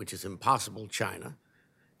isolate, which is impossible, China,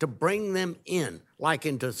 to bring them in, like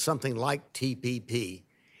into something like TPP,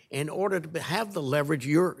 in order to have the leverage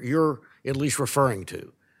you're at least referring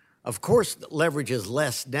to. Of course, the leverage is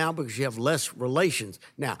less now because you have less relations.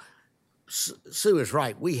 Now, Sue is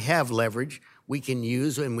right. We have leverage we can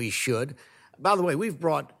use, and we should. By the way, we've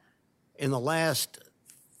brought, in the last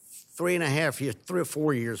 3.5 years, 3 or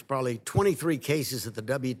 4 years, probably 23 cases at the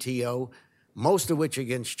WTO, most of which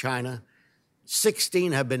against China.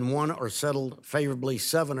 16 have been won or settled favorably,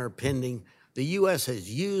 7 are pending. The U.S.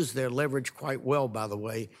 has used their leverage quite well, by the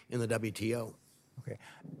way, in the WTO. Okay,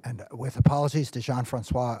 and with apologies to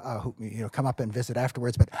Jean-Francois, who come up and visit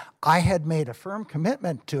afterwards, but I had made a firm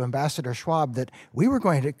commitment to Ambassador Schwab that we were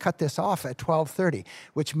going to cut this off at 12:30,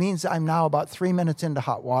 which means I'm now about 3 minutes into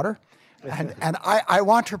hot water. And I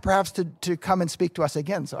want her perhaps to come and speak to us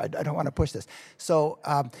again, so I don't want to push this. So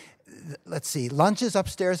let's see, lunch is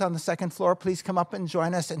upstairs on the second floor. Please come up and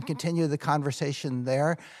join us and continue the conversation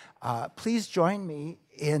there. Please join me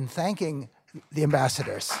in thanking the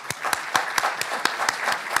ambassadors.